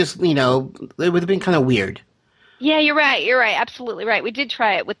and just, it would have been kind of weird. Yeah, you're right. You're right. Absolutely right. We did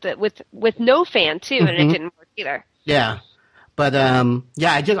try it with no fan too, and it didn't work either. Yeah, but I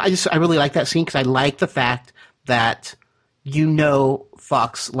really like that scene because I like the fact that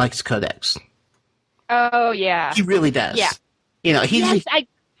Fox likes Codex. Oh yeah, he really does. Yeah,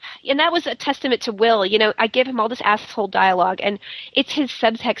 and that was a testament to Will. I give him all this asshole dialogue, and it's his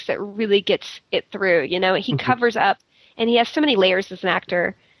subtext that really gets it through. He covers up, and he has so many layers as an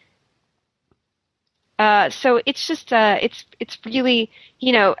actor. So it's just, it's really,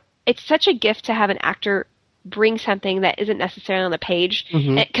 it's such a gift to have an actor bring something that isn't necessarily on the page.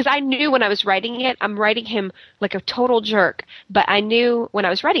 Because I knew when I was writing it, I'm writing him like a total jerk. But I knew when I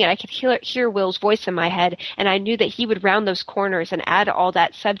was writing it, I could hear Will's voice in my head, and I knew that he would round those corners and add all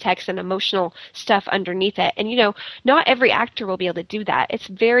that subtext and emotional stuff underneath it. And, not every actor will be able to do that. It's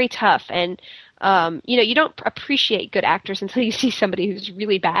very tough. And, you don't appreciate good actors until you see somebody who's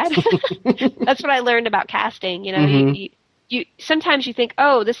really bad. That's what I learned about casting. You sometimes you think,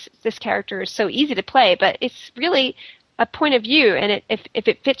 oh, this character is so easy to play, but it's really a point of view, and if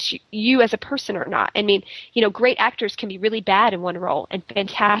it fits you as a person or not. I mean, great actors can be really bad in one role and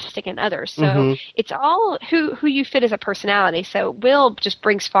fantastic in others. So it's all who you fit as a personality. So Will just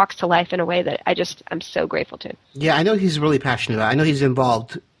brings Fox to life in a way that I'm so grateful to. Yeah, I know he's really passionate about it. I know he's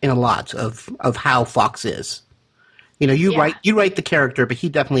involved in a lot of how Fox is. You write the character, but he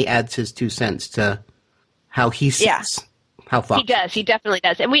definitely adds his 2 cents to how he sees how Fox. He does. He definitely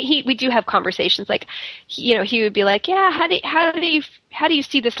does. And we do have conversations like, he would be like, yeah, how do you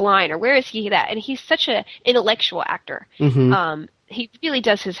see this line, or where is he that? And he's such an intellectual actor. He really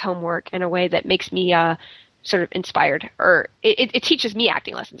does his homework in a way that makes me sort of inspired, or it teaches me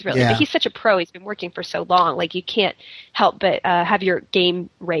acting lessons, really. But he's such a pro. He's been working for so long. Like, you can't help but have your game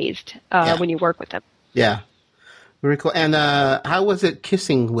raised when you work with him. Yeah. Very cool. And how was it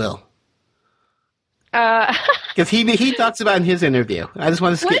kissing Will? Because he talks about in his interview. I just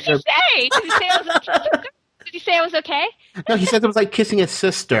want to skip. What did he say? Did he say I was okay? No, he said it was like kissing his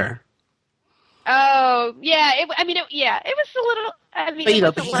sister. Oh, yeah. It was a little. But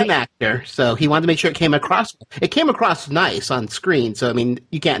he's an actor, so he wanted to make sure it came across. It came across nice on screen, so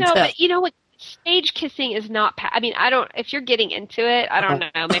you can't tell. But you know what? Stage kissing is not. I don't. If you're getting into it, I don't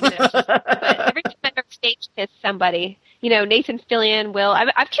know. Maybe that's just. But every time I've ever stage kissed somebody, Nathan Fillion, Will.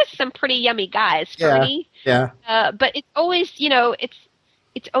 I've kissed some pretty yummy guys. Fernie. Yeah. But it's always,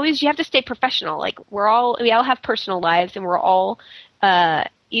 it's always, you have to stay professional. Like, we all have personal lives, and we're all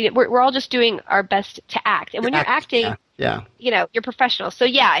we're all just doing our best to act. And when you're acting, you're professional. So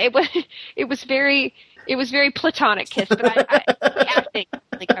yeah, it was very platonic kiss, but the acting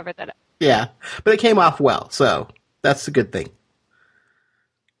really covered that up. Yeah, but it came off well, so that's a good thing.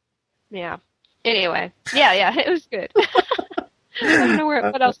 Yeah. Anyway, yeah, it was good. I don't know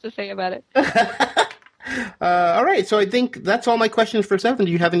what else to say about it. All right, so I think that's all my questions for 7.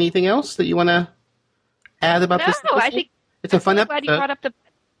 Do you have anything else that you want to add about this episode? No, I think it's a fun episode. Glad you brought up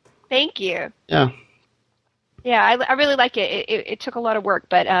Thank you. Yeah. Yeah, I really like it. It took a lot of work,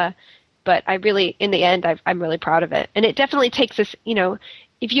 but I really, in the end, I'm really proud of it. And it definitely takes us,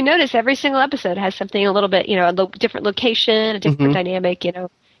 if you notice, every single episode has something a little bit, a different location, a different dynamic, And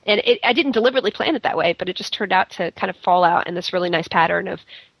I didn't deliberately plan it that way, but it just turned out to kind of fall out in this really nice pattern of,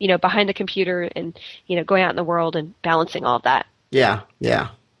 behind the computer and, going out in the world and balancing all of that. Yeah.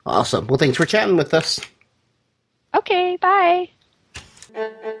 Awesome. Well, thanks for chatting with us. Okay, bye. So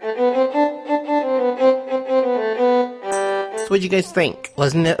what'd you guys think?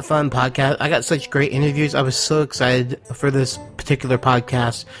 Wasn't it a fun podcast? I got such great interviews. I was so excited for this particular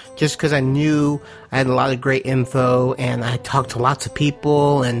podcast just because I knew I had a lot of great info, and I talked to lots of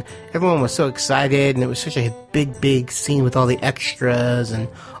people, and everyone was so excited, and it was such a big scene with all the extras and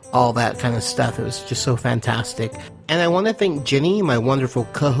all that kind of stuff. It was just so fantastic. And I want to thank Jenny, my wonderful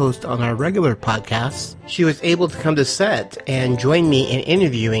co-host on our regular podcast. She was able to come to set and join me in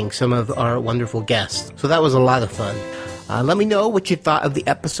interviewing some of our wonderful guests. So that was a lot of fun. Let me know what you thought of the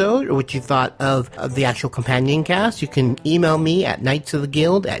episode or what you thought of the actual companion cast. You can email me at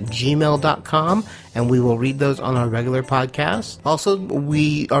knightsoftheguild@gmail.com, and we will read those on our regular podcast. Also,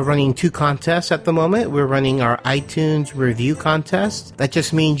 we are running 2 contests at the moment. We're running our iTunes review contest. That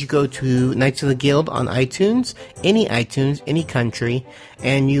just means you go to Knights of the Guild on iTunes, any country,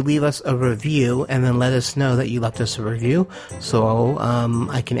 and you leave us a review, and then let us know that you left us a review, so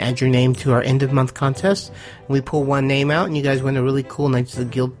I can add your name to our end of month contest. We pull one name out, and you guys win a really cool Knights of the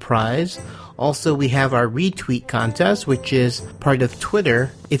Guild prize. Also, we have our retweet contest, which is part of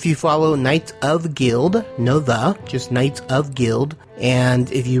Twitter. If you follow Knights of Guild, just Knights of Guild,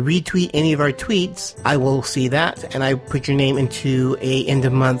 and if you retweet any of our tweets, I will see that, and I put your name into a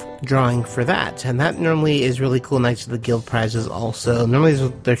end-of-month drawing for that. And that normally is really cool. Knights of the Guild prizes also. Normally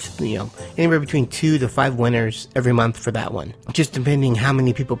there's anywhere between 2 to 5 winners every month for that one, just depending how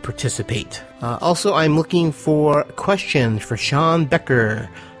many people participate. Also, I'm looking for questions for Sean Becker.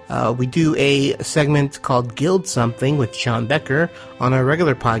 We do a segment called Guild Something with Sean Becker on our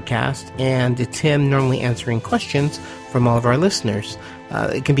regular podcast, and it's him normally answering questions from all of our listeners.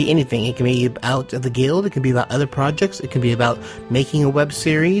 It can be anything. It can be about the Guild. It can be about other projects. It can be about making a web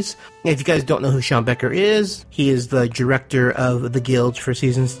series. If you guys don't know who Sean Becker is, he is the director of the Guild for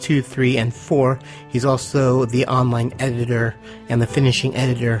seasons 2, 3, and 4. He's also the online editor and the finishing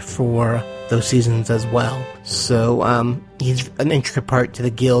editor for those seasons as well. So he's an intricate part to the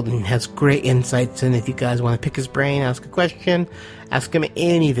Guild and has great insights. And if you guys want to pick his brain, ask a question, ask him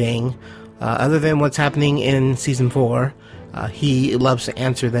anything other than what's happening in season 4. He loves to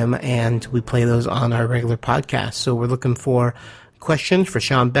answer them, and we play those on our regular podcast. So we're looking for questions for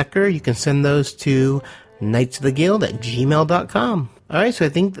Sean Becker. You can send those to knightsoftheguild@gmail.com. All right, so I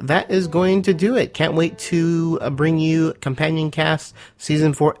think that is going to do it. Can't wait to bring you Companion Cast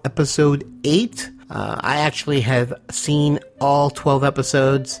Season 4, Episode 8. I actually have seen all 12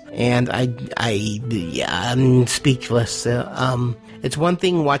 episodes, and I'm speechless. It's one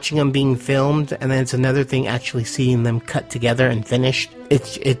thing watching them being filmed, and then it's another thing actually seeing them cut together and finished.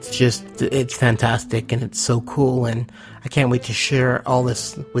 It's fantastic, and it's so cool, and I can't wait to share all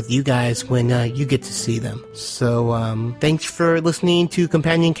this with you guys when you get to see them. So, thanks for listening to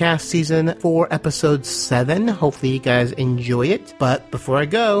Companion Cast Season 4, Episode 7. Hopefully you guys enjoy it. But before I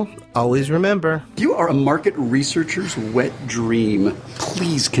go, always remember, you are a market researcher's wet dream.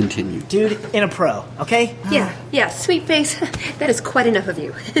 Please continue. Dude, in a pro, okay? Yeah, sweet face. That is quite enough of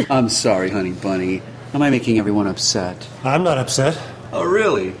you. I'm sorry, honey bunny. Am I making everyone upset? I'm not upset. Oh,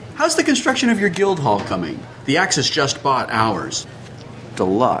 really? How's the construction of your guild hall coming? The Axis just bought ours.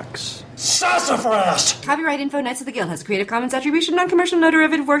 Deluxe. Sassafras! Copyright info, Knights of the Guild has a Creative Commons Attribution, Non-Commercial, No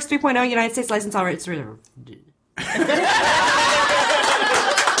Derivative Works 3.0, United States license, all rights reserved.